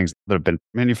of these things that have been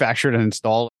manufactured and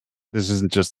installed. This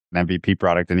isn't just an MVP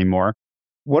product anymore.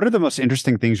 What are the most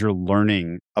interesting things you're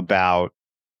learning about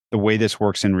the way this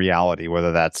works in reality,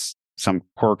 whether that's some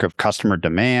quirk of customer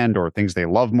demand or things they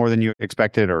love more than you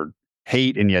expected or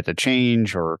hate and yet to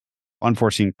change or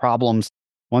unforeseen problems?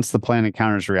 Once the plan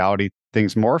encounters reality,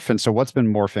 things morph. And so what's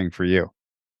been morphing for you?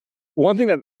 One thing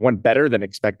that went better than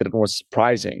expected and was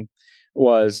surprising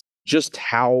was just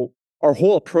how our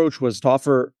whole approach was to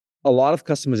offer a lot of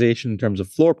customization in terms of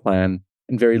floor plan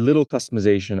and very little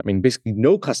customization. I mean, basically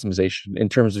no customization in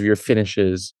terms of your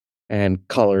finishes and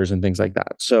colors and things like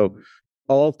that. So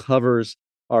all covers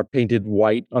are painted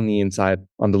white on the inside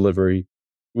on delivery.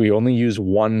 We only use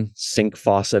one sink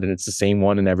faucet and it's the same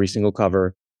one in every single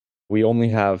cover. We only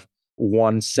have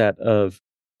one set of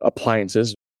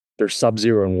appliances. They're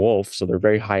Sub-Zero and Wolf, so they're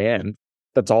very high end.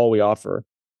 That's all we offer.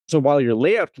 So while your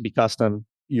layout can be custom,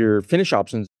 your finish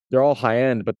options, they're all high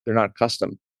end, but they're not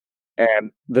custom.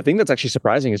 And the thing that's actually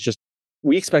surprising is just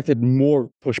we expected more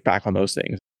pushback on those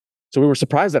things. So we were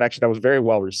surprised that actually that was very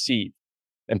well received.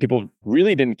 And people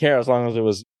really didn't care as long as it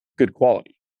was good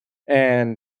quality.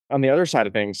 And on the other side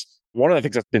of things, one of the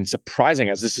things that's been surprising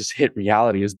as this has hit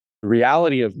reality is the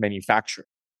reality of manufacturing.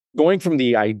 Going from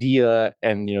the idea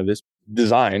and this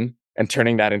design and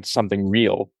turning that into something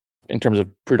real in terms of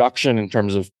production, in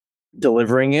terms of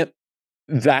delivering it,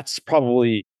 that's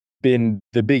probably been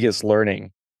the biggest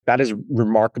learning. That is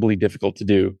remarkably difficult to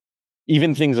do.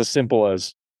 Even things as simple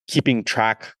as keeping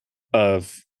track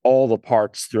of all the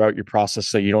parts throughout your process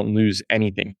so you don't lose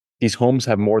anything. These homes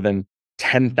have more than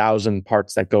 10,000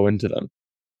 parts that go into them.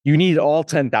 You need all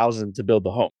 10,000 to build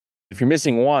the home. If you're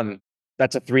missing one,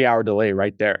 that's a 3-hour delay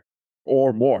right there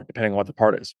or more, depending on what the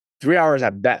part is. 3 hours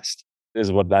at best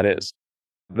is what that is.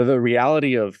 The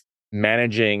reality of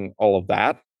managing all of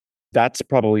that, that's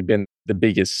probably been the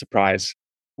biggest surprise.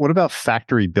 What about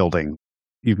factory building?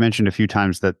 You've mentioned a few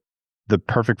times that the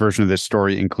perfect version of this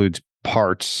story includes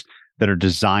parts that are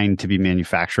designed to be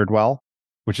manufactured well,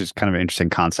 which is kind of an interesting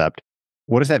concept.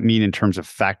 What does that mean in terms of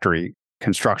factory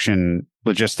construction,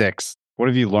 logistics? What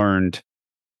have you learned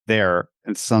there?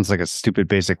 It sounds like a stupid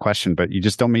basic question, but you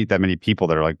just don't meet that many people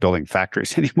that are like building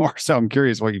factories anymore. So I'm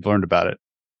curious what you've learned about it.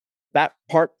 That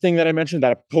part thing that I mentioned,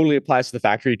 that totally applies to the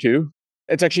factory too.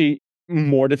 It's actually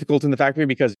more difficult in the factory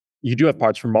because you do have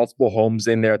parts from multiple homes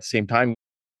in there at the same time.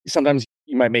 Sometimes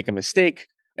you might make a mistake,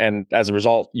 and as a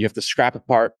result, you have to scrap a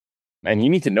part. And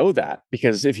you need to know that,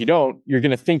 because if you don't, you're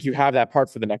going to think you have that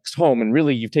part for the next home. And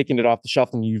really, you've taken it off the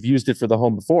shelf and you've used it for the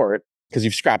home before it because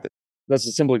you've scrapped it. That's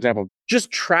a simple example. Just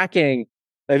tracking,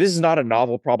 like, this is not a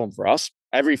novel problem for us.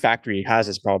 Every factory has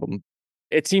this problem.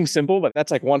 It seems simple, but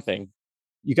that's like one thing.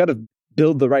 You got to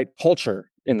build the right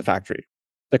culture in the factory.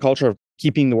 The culture of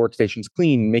keeping the workstations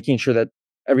clean, making sure that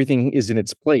everything is in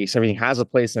its place. Everything has a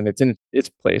place and it's in its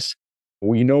place.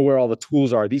 We know where all the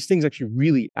tools are. These things actually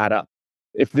really add up.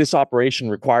 If this operation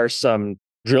requires some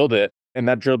drill bit and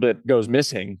that drill bit goes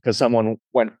missing because someone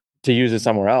went to use it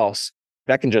somewhere else,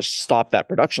 that can just stop that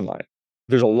production line.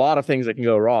 There's a lot of things that can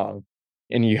go wrong,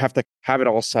 and you have to have it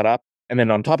all set up. And then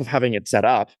on top of having it set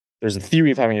up, there's a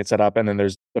theory of having it set up, and then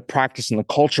there's the practice and the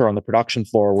culture on the production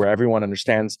floor where everyone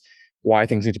understands why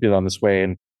things need to be done this way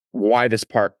and why this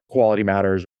part quality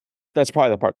matters. That's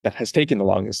probably the part that has taken the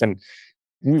longest. And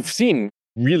we've seen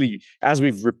really, as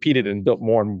we've repeated and built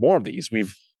more and more of these,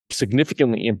 we've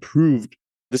significantly improved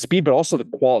the speed, but also the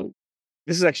quality.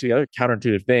 This is actually the other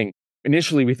counterintuitive thing.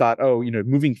 Initially, we thought,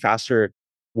 moving faster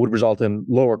would result in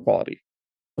lower quality.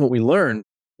 What we learned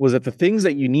was that the things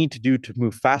that you need to do to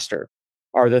move faster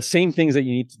are the same things that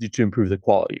you need to do to improve the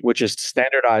quality, which is to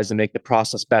standardize and make the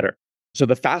process better. So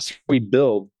the faster we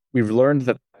build, we've learned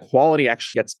that quality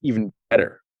actually gets even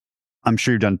better. I'm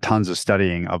sure you've done tons of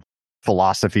studying of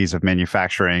philosophies of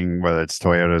manufacturing, whether it's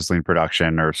Toyota's lean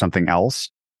production or something else.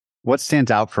 What stands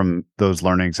out from those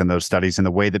learnings and those studies and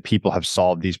the way that people have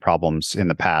solved these problems in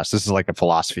the past? This is like a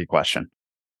philosophy question.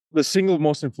 The single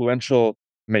most influential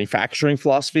manufacturing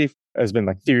philosophy has been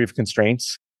like theory of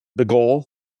constraints. The Goal,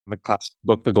 the classic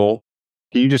book, The Goal.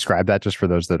 Can you describe that just for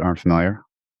those that aren't familiar?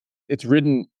 It's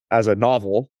written as a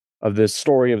novel of this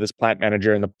story of this plant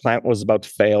manager, and the plant was about to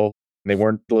fail. They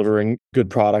weren't delivering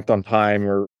good product on time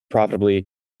or profitably.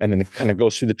 And then it kind of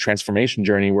goes through the transformation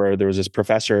journey where there was this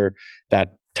professor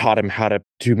that taught him how to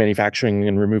do manufacturing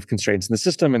and remove constraints in the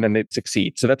system, and then they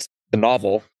succeed. So that's the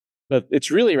novel. But it's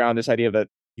really around this idea that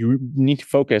you need to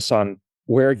focus on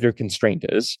where your constraint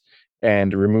is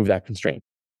and remove that constraint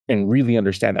and really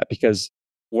understand that. Because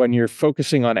when you're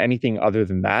focusing on anything other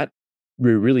than that,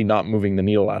 you're really not moving the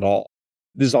needle at all.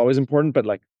 This is always important, but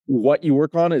like what you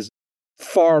work on is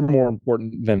far more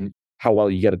important than how well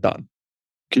you get it done.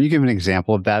 Can you give an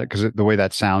example of that? Because the way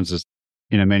that sounds is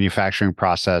in a manufacturing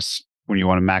process, when you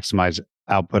want to maximize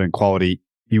output and quality,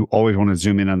 you always want to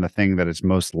zoom in on the thing that is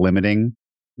most limiting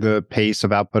the pace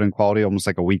of output and quality, almost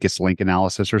like a weakest link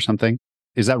analysis or something.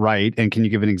 Is that right? And can you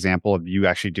give an example of you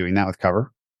actually doing that with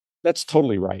Cover? That's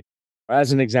totally right.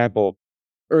 As an example,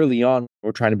 early on,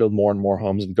 we're trying to build more and more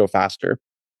homes and go faster.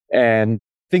 And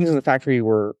things in the factory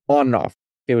were on and off.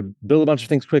 They would build a bunch of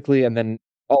things quickly, and then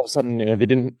all of a sudden, they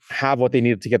didn't have what they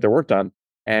needed to get their work done.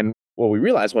 And what we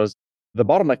realized was the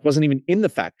bottleneck wasn't even in the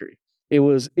factory. It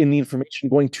was in the information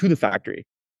going to the factory.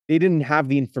 They didn't have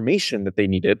the information that they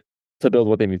needed to build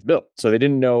what they need to build. So they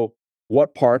didn't know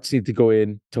what parts need to go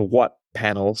into what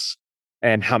panels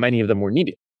and how many of them were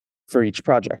needed for each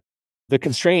project. The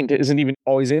constraint isn't even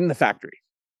always in the factory.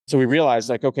 So we realized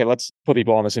like, okay, let's put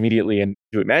people on this immediately and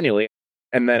do it manually.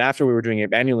 And then after we were doing it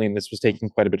manually, and this was taking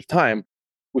quite a bit of time,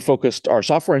 we focused our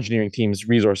software engineering team's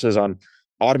resources on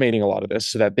automating a lot of this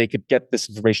so that they could get this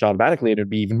information automatically and it would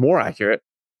be even more accurate,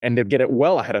 and they'd get it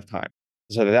well ahead of time.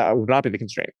 So that would not be the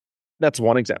constraint. That's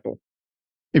one example.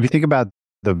 If you think about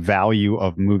the value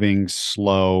of moving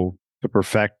slow to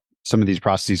perfect some of these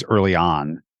processes early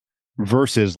on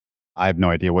versus, I have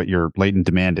no idea what your latent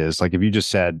demand is. Like if you just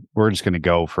said, we're just going to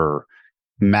go for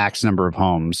max number of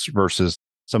homes versus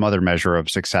some other measure of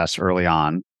success early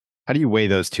on, how do you weigh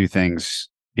those two things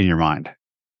in your mind?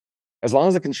 As long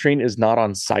as the constraint is not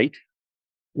on site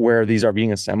where these are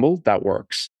being assembled, that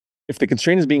works. If the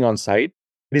constraint is being on site,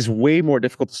 it is way more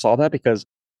difficult to solve that because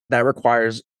that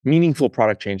requires meaningful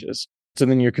product changes. So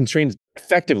then your constraint is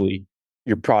effectively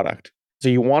your product. So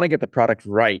you want to get the product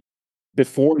right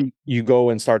before you go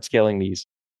and start scaling these.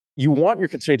 You want your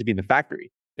constraint to be in the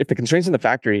factory. If the constraint's in the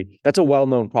factory, that's a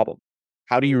well-known problem.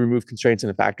 How do you remove constraints in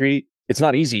the factory? It's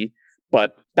not easy,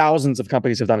 but thousands of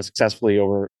companies have done it successfully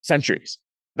over centuries.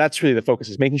 That's really the focus,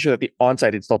 is making sure that the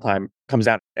on-site install time comes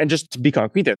down. And just to be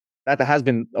concrete there, that has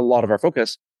been a lot of our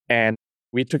focus. And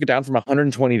we took it down from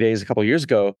 120 days a couple of years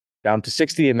ago down to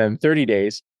 60 and then 30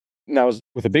 days. And that was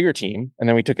with a bigger team. And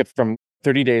then we took it from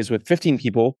 30 days with 15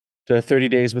 people to 30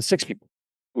 days with 6 people.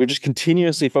 We just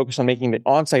continuously focused on making the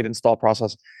on-site install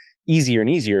process easier and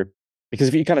easier. Because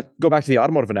if you kind of go back to the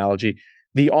automotive analogy,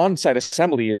 the on-site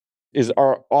assembly is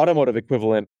our automotive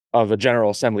equivalent of a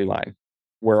general assembly line,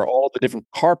 where all the different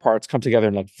car parts come together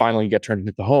and like finally get turned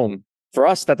into the home. For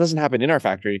us, that doesn't happen in our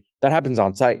factory. That happens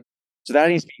on site. So that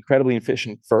needs to be incredibly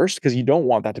efficient first, because you don't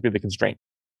want that to be the constraint.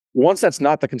 Once that's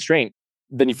not the constraint,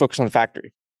 then you focus on the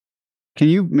factory. Can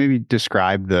you maybe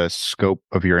describe the scope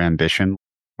of your ambition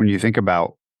when you think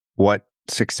about what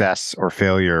success or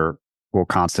failure will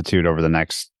constitute over the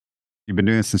next, you've been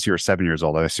doing this since you were 7 years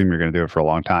old. I assume you're going to do it for a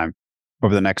long time.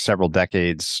 Over the next several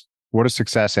decades, what does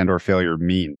success and or failure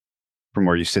mean? from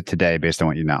where you sit today based on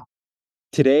what you know?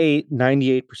 Today,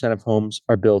 98% of homes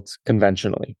are built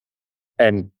conventionally,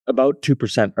 and about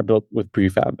 2% are built with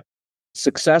prefab.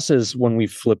 Success is when we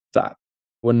flip that,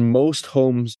 when most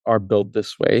homes are built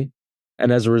this way.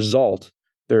 And as a result,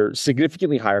 they're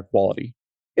significantly higher quality.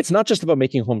 It's not just about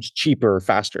making homes cheaper or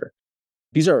faster.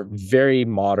 These are very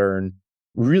modern,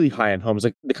 really high-end homes.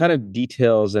 Like the kind of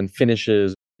details and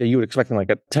finishes that you would expect in like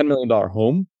a $10 million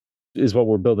home is what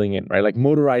we're building in, right? Like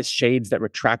motorized shades that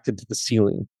retracted to the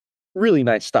ceiling. Really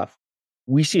nice stuff.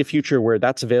 We see a future where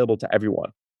that's available to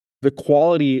everyone. The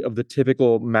quality of the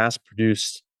typical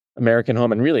mass-produced American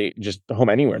home, and really just the home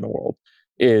anywhere in the world,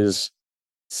 is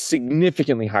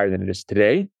significantly higher than it is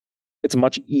today. It's a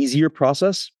much easier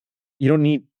process. You don't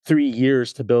need 3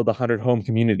 years to build a 100 home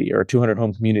community or a 200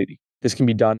 home community. This can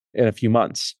be done in a few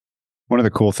months. One of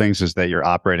the cool things is that you're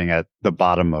operating at the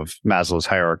bottom of Maslow's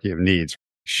hierarchy of needs.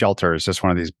 Shelter is just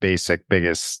one of these basic,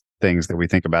 biggest things that we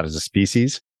think about as a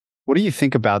species. What do you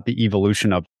think about the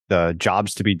evolution of the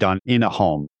jobs to be done in a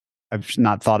home? I've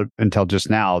not thought until just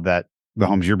now that the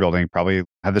homes you're building probably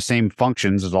have the same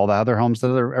functions as all the other homes that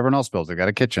everyone else builds. They got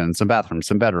a kitchen, some bathrooms,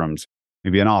 some bedrooms,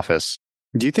 maybe an office.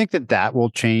 Do you think that that will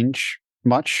change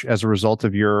much as a result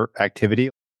of your activity?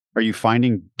 Are you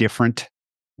finding different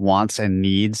wants and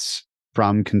needs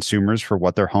from consumers for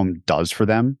what their home does for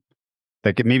them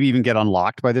that could maybe even get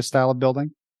unlocked by this style of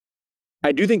building?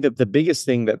 I do think that the biggest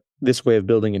thing that this way of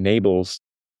building enables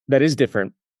that is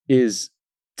different is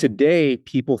today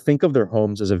people think of their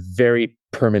homes as a very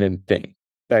permanent thing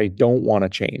that they don't want to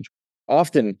change.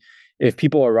 Often, if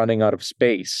people are running out of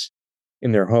space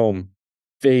in their home,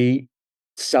 they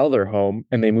sell their home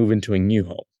and they move into a new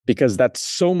home because that's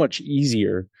so much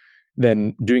easier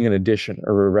than doing an addition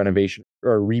or a renovation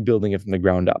or rebuilding it from the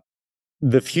ground up.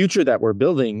 The future that we're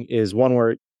building is one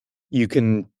where you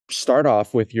can start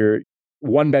off with your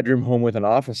 1-bedroom home with an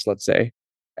office, let's say,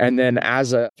 and then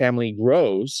as a family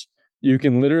grows, you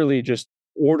can literally just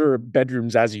order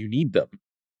bedrooms as you need them.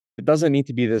 It doesn't need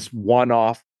to be this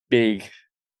one-off big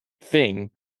thing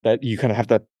that you kind of have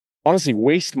to honestly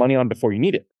waste money on before you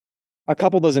need it. A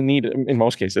couple doesn't need, in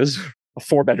most cases, a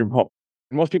 4-bedroom home.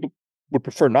 And most people would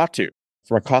prefer not to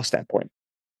from a cost standpoint.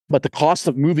 But the cost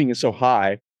of moving is so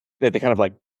high that they kind of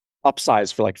like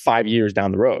upsize for like 5 years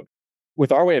down the road.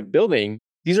 With our way of building,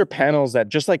 these are panels that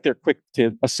just like they're quick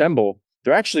to assemble,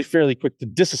 they're actually fairly quick to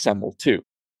disassemble too.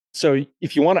 So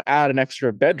if you want to add an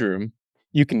extra bedroom,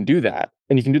 you can do that.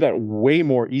 And you can do that way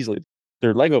more easily.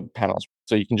 They're Lego panels.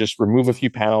 So you can just remove a few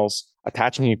panels,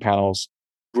 attach new panels,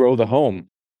 grow the home.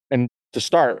 And to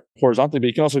start horizontally, but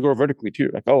you can also grow vertically too.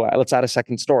 Like, oh, let's add a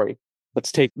second story.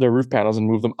 Let's take the roof panels and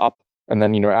move them up and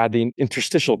then, add the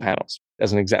interstitial panels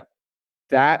as an example.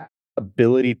 That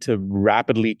ability to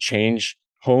rapidly change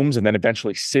homes and then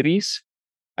eventually cities,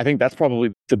 I think that's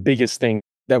probably the biggest thing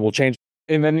that will change.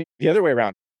 And then the other way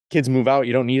around, kids move out,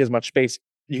 you don't need as much space.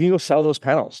 You can go sell those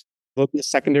panels. Look at the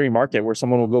secondary market where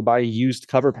someone will go buy used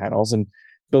cover panels and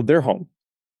build their home.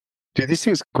 Do these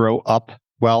things grow up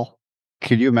well?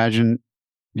 Could you imagine,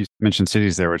 you mentioned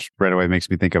cities there, which right away makes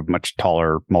me think of much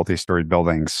taller multi-story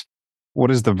buildings. What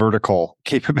is the vertical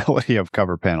capability of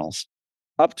cover panels?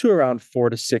 Up to around 4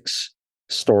 to 6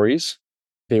 stories,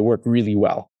 they work really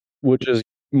well, which is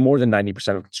more than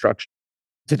 90% of construction.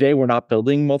 Today, we're not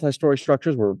building multi-story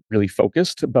structures. We're really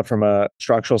focused, but from a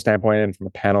structural standpoint and from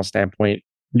a panel standpoint.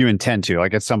 You intend to,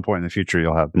 like at some point in the future,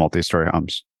 you'll have multi-story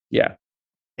homes. Yeah.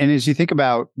 And as you think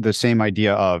about the same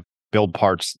idea of build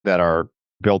parts that are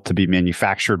built to be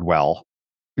manufactured well,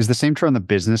 is the same true on the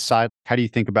business side? How do you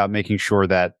think about making sure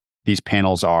that these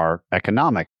panels are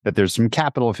economic, that there's some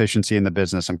capital efficiency in the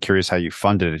business? I'm curious how you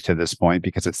funded it to this point,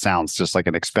 because it sounds just like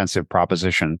an expensive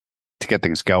proposition to get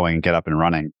things going and get up and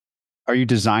running. Are you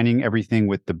designing everything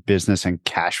with the business and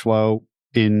cash flow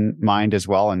in mind as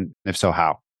well? And if so,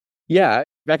 how? Yeah,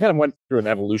 that kind of went through an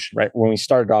evolution, right? When we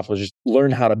started off, it was just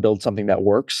learn how to build something that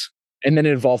works. And then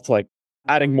it evolved to like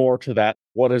adding more to that.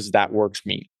 What does that works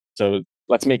mean? So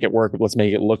let's make it work. Let's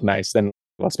make it look nice. Then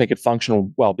let's make it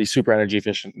functional well, be super energy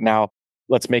efficient. Now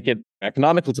let's make it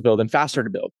economical to build and faster to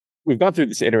build. We've gone through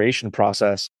this iteration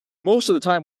process. Most of the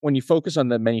time, when you focus on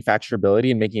the manufacturability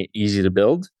and making it easy to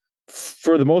build,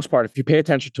 for the most part, if you pay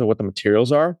attention to what the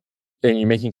materials are and you're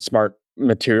making smart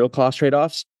material cost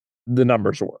trade-offs, the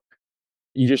numbers work.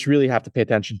 You just really have to pay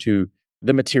attention to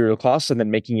the material costs and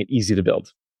then making it easy to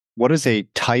build. What is a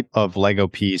type of Lego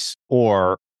piece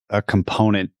or a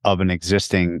component of an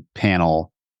existing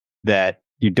panel that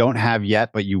you don't have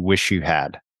yet, but you wish you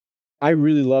had? I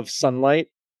really love sunlight.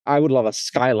 I would love a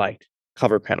skylight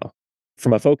cover panel.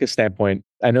 From a focus standpoint,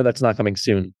 I know that's not coming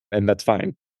soon, and that's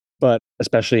fine. But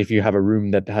especially if you have a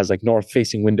room that has like north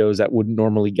facing windows that wouldn't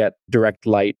normally get direct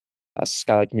light, a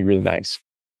skylight can be really nice.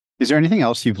 Is there anything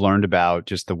else you've learned about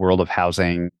just the world of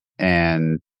housing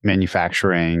and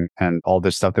manufacturing and all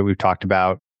this stuff that we've talked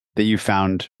about that you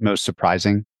found most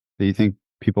surprising that you think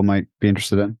people might be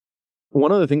interested in?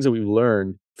 One of the things that we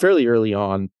learned fairly early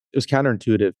on, it was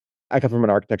counterintuitive. I come from an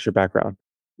architecture background.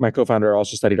 My co-founder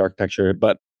also studied architecture,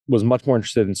 but was much more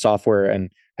interested in software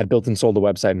and had built and sold a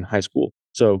website in high school.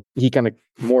 So he kind of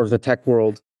more of the tech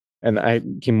world, and I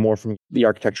came more from the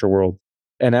architecture world.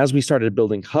 And as we started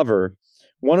building Hover,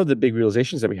 one of the big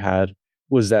realizations that we had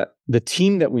was that the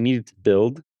team that we needed to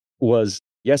build was,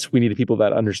 yes, we needed people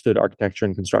that understood architecture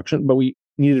and construction, but we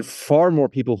needed far more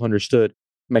people who understood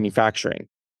manufacturing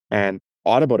and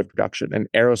automotive production and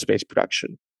aerospace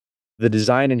production, the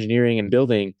design, engineering, and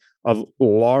building of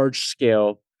large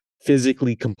scale,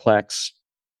 physically complex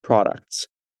products.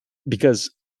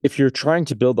 Because if you're trying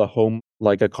to build a home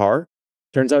like a car,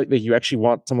 turns out that you actually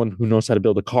want someone who knows how to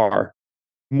build a car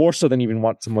more so than even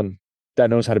want someone that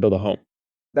knows how to build a home.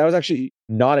 That was actually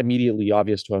not immediately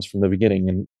obvious to us from the beginning.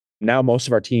 And now most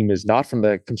of our team is not from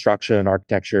the construction and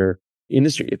architecture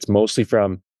industry. It's mostly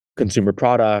from consumer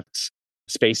products,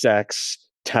 SpaceX,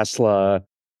 Tesla.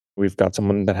 We've got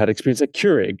someone that had experience at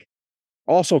Keurig.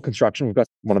 Also construction, we've got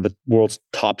one of the world's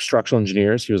top structural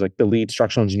engineers. He was like the lead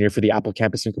structural engineer for the Apple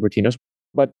campus in Cupertino.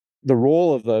 But the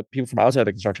role of the people from outside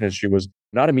the construction industry was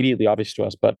not immediately obvious to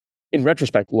us, but in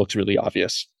retrospect, looks really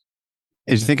obvious.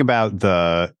 As you think about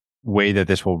the way that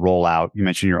this will roll out, you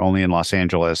mentioned you're only in Los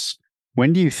Angeles.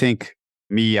 When do you think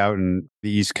me out in the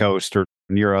East Coast or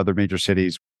near other major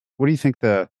cities, what do you think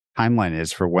the timeline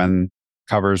is for when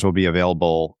covers will be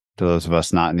available to those of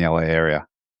us not in the LA area?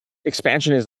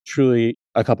 Expansion is truly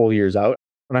a couple of years out.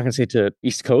 I'm not going to say to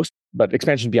East Coast, but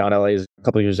expansion beyond LA is a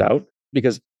couple of years out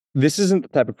because this isn't the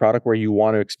type of product where you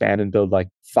want to expand and build like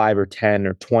 5 or 10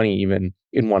 or 20 even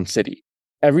in one city.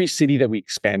 Every city that we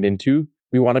expand into,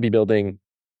 we want to be building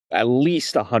at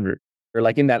least 100 or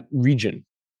like in that region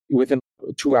within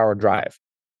a 2-hour drive,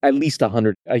 at least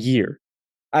 100 a year.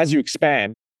 As you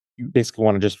expand, you basically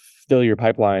want to just fill your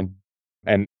pipeline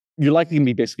and you're likely going to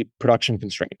be basically production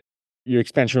constrained. Your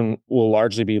expansion will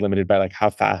largely be limited by like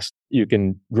how fast you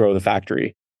can grow the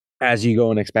factory as you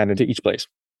go and expand into each place.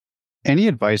 Any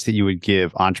advice that you would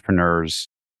give entrepreneurs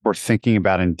for thinking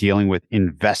about and dealing with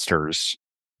investors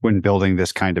when building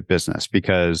this kind of business?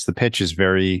 Because the pitch is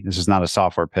this is not a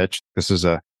software pitch. This is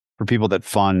for people that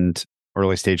fund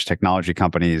early stage technology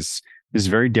companies, is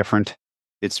very different.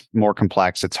 It's more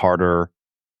complex. It's harder.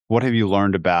 What have you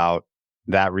learned about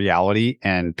that reality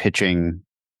and pitching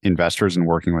investors and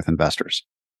working with investors?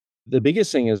 The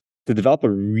biggest thing is to develop a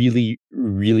really,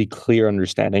 really clear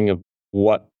understanding of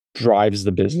what drives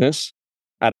the business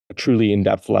at a truly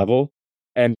in-depth level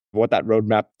and what that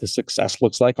roadmap to success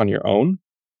looks like on your own,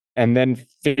 and then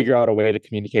figure out a way to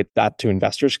communicate that to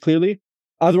investors clearly.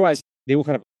 Otherwise, they will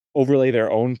kind of overlay their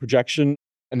own projection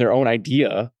and their own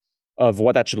idea of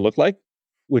what that should look like,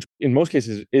 which in most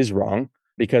cases is wrong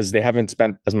because they haven't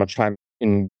spent as much time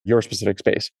in your specific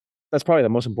space. That's probably the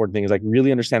most important thing is like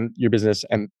really understand your business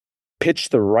and pitch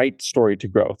the right story to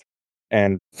growth.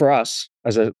 And for us,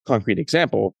 as a concrete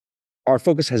example, our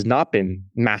focus has not been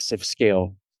massive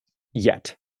scale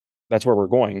yet. That's where we're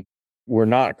going. We're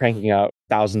not cranking out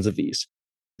thousands of these.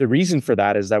 The reason for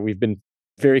that is that we've been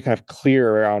very kind of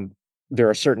clear around there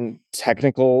are certain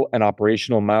technical and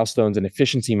operational milestones and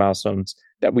efficiency milestones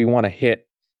that we want to hit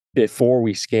before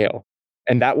we scale.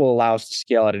 And that will allow us to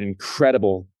scale at an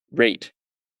incredible rate.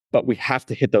 But we have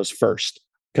to hit those first.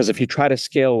 Because if you try to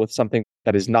scale with something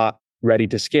that is not ready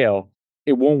to scale,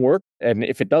 it won't work. And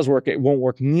if it does work, it won't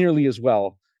work nearly as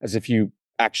well as if you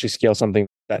actually scale something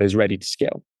that is ready to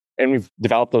scale. And we've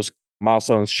developed those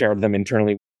milestones, shared them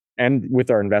internally and with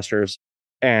our investors,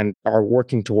 and are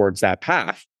working towards that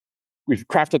path. We've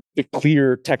crafted the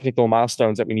clear technical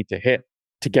milestones that we need to hit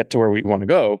to get to where we want to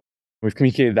go. We've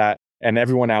communicated that, and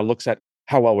everyone now looks at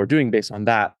how well we're doing based on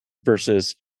that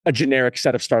versus a generic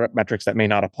set of startup metrics that may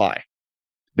not apply.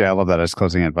 Yeah, I love that as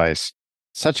closing advice.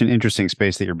 Such an interesting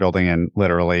space that you're building in,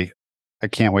 literally. I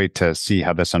can't wait to see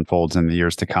how this unfolds in the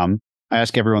years to come. I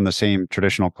ask everyone the same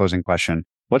traditional closing question.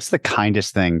 What's the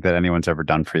kindest thing that anyone's ever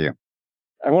done for you?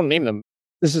 I won't name them.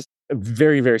 This is a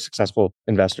very, very successful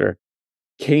investor.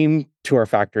 Came to our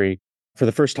factory for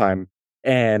the first time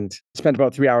and spent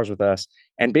about 3 hours with us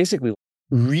and basically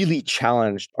really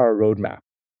challenged our roadmap.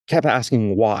 Kept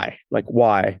asking why, like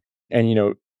why.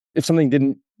 And, if something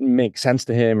didn't make sense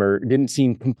to him or didn't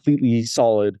seem completely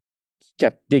solid,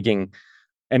 kept digging.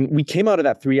 And we came out of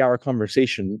that 3-hour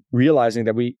conversation realizing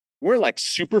that we weren't like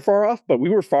super far off, but we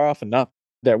were far off enough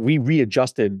that we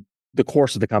readjusted the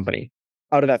course of the company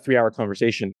out of that 3-hour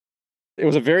conversation. It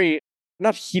was a very,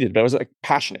 not heated, but it was like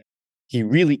passionate. He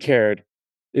really cared.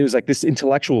 It was like this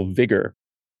intellectual vigor.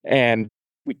 And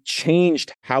we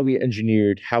changed how we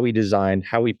engineered, how we designed,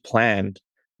 how we planned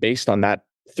based on that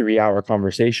 3-hour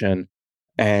conversation.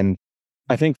 And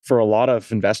I think for a lot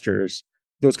of investors,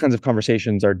 those kinds of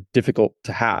conversations are difficult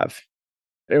to have.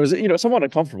 It was, somewhat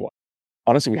uncomfortable.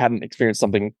 Honestly, we hadn't experienced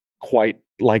something quite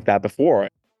like that before,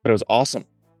 but it was awesome.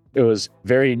 It was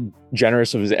very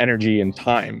generous of his energy and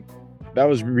time. That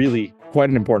was really quite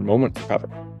an important moment for Cover.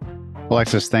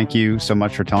 Alexis, thank you so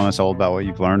much for telling us all about what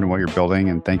you've learned and what you're building.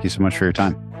 And thank you so much for your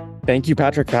time. Thank you,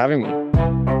 Patrick, for having me.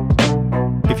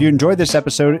 If you enjoyed this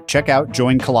episode, check out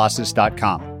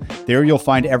joincolossus.com. There you'll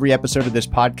find every episode of this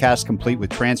podcast complete with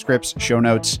transcripts, show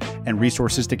notes, and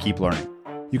resources to keep learning.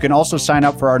 You can also sign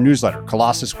up for our newsletter,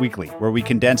 Colossus Weekly, where we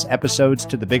condense episodes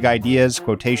to the big ideas,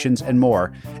 quotations, and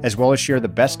more, as well as share the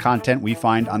best content we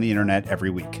find on the internet every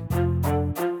week.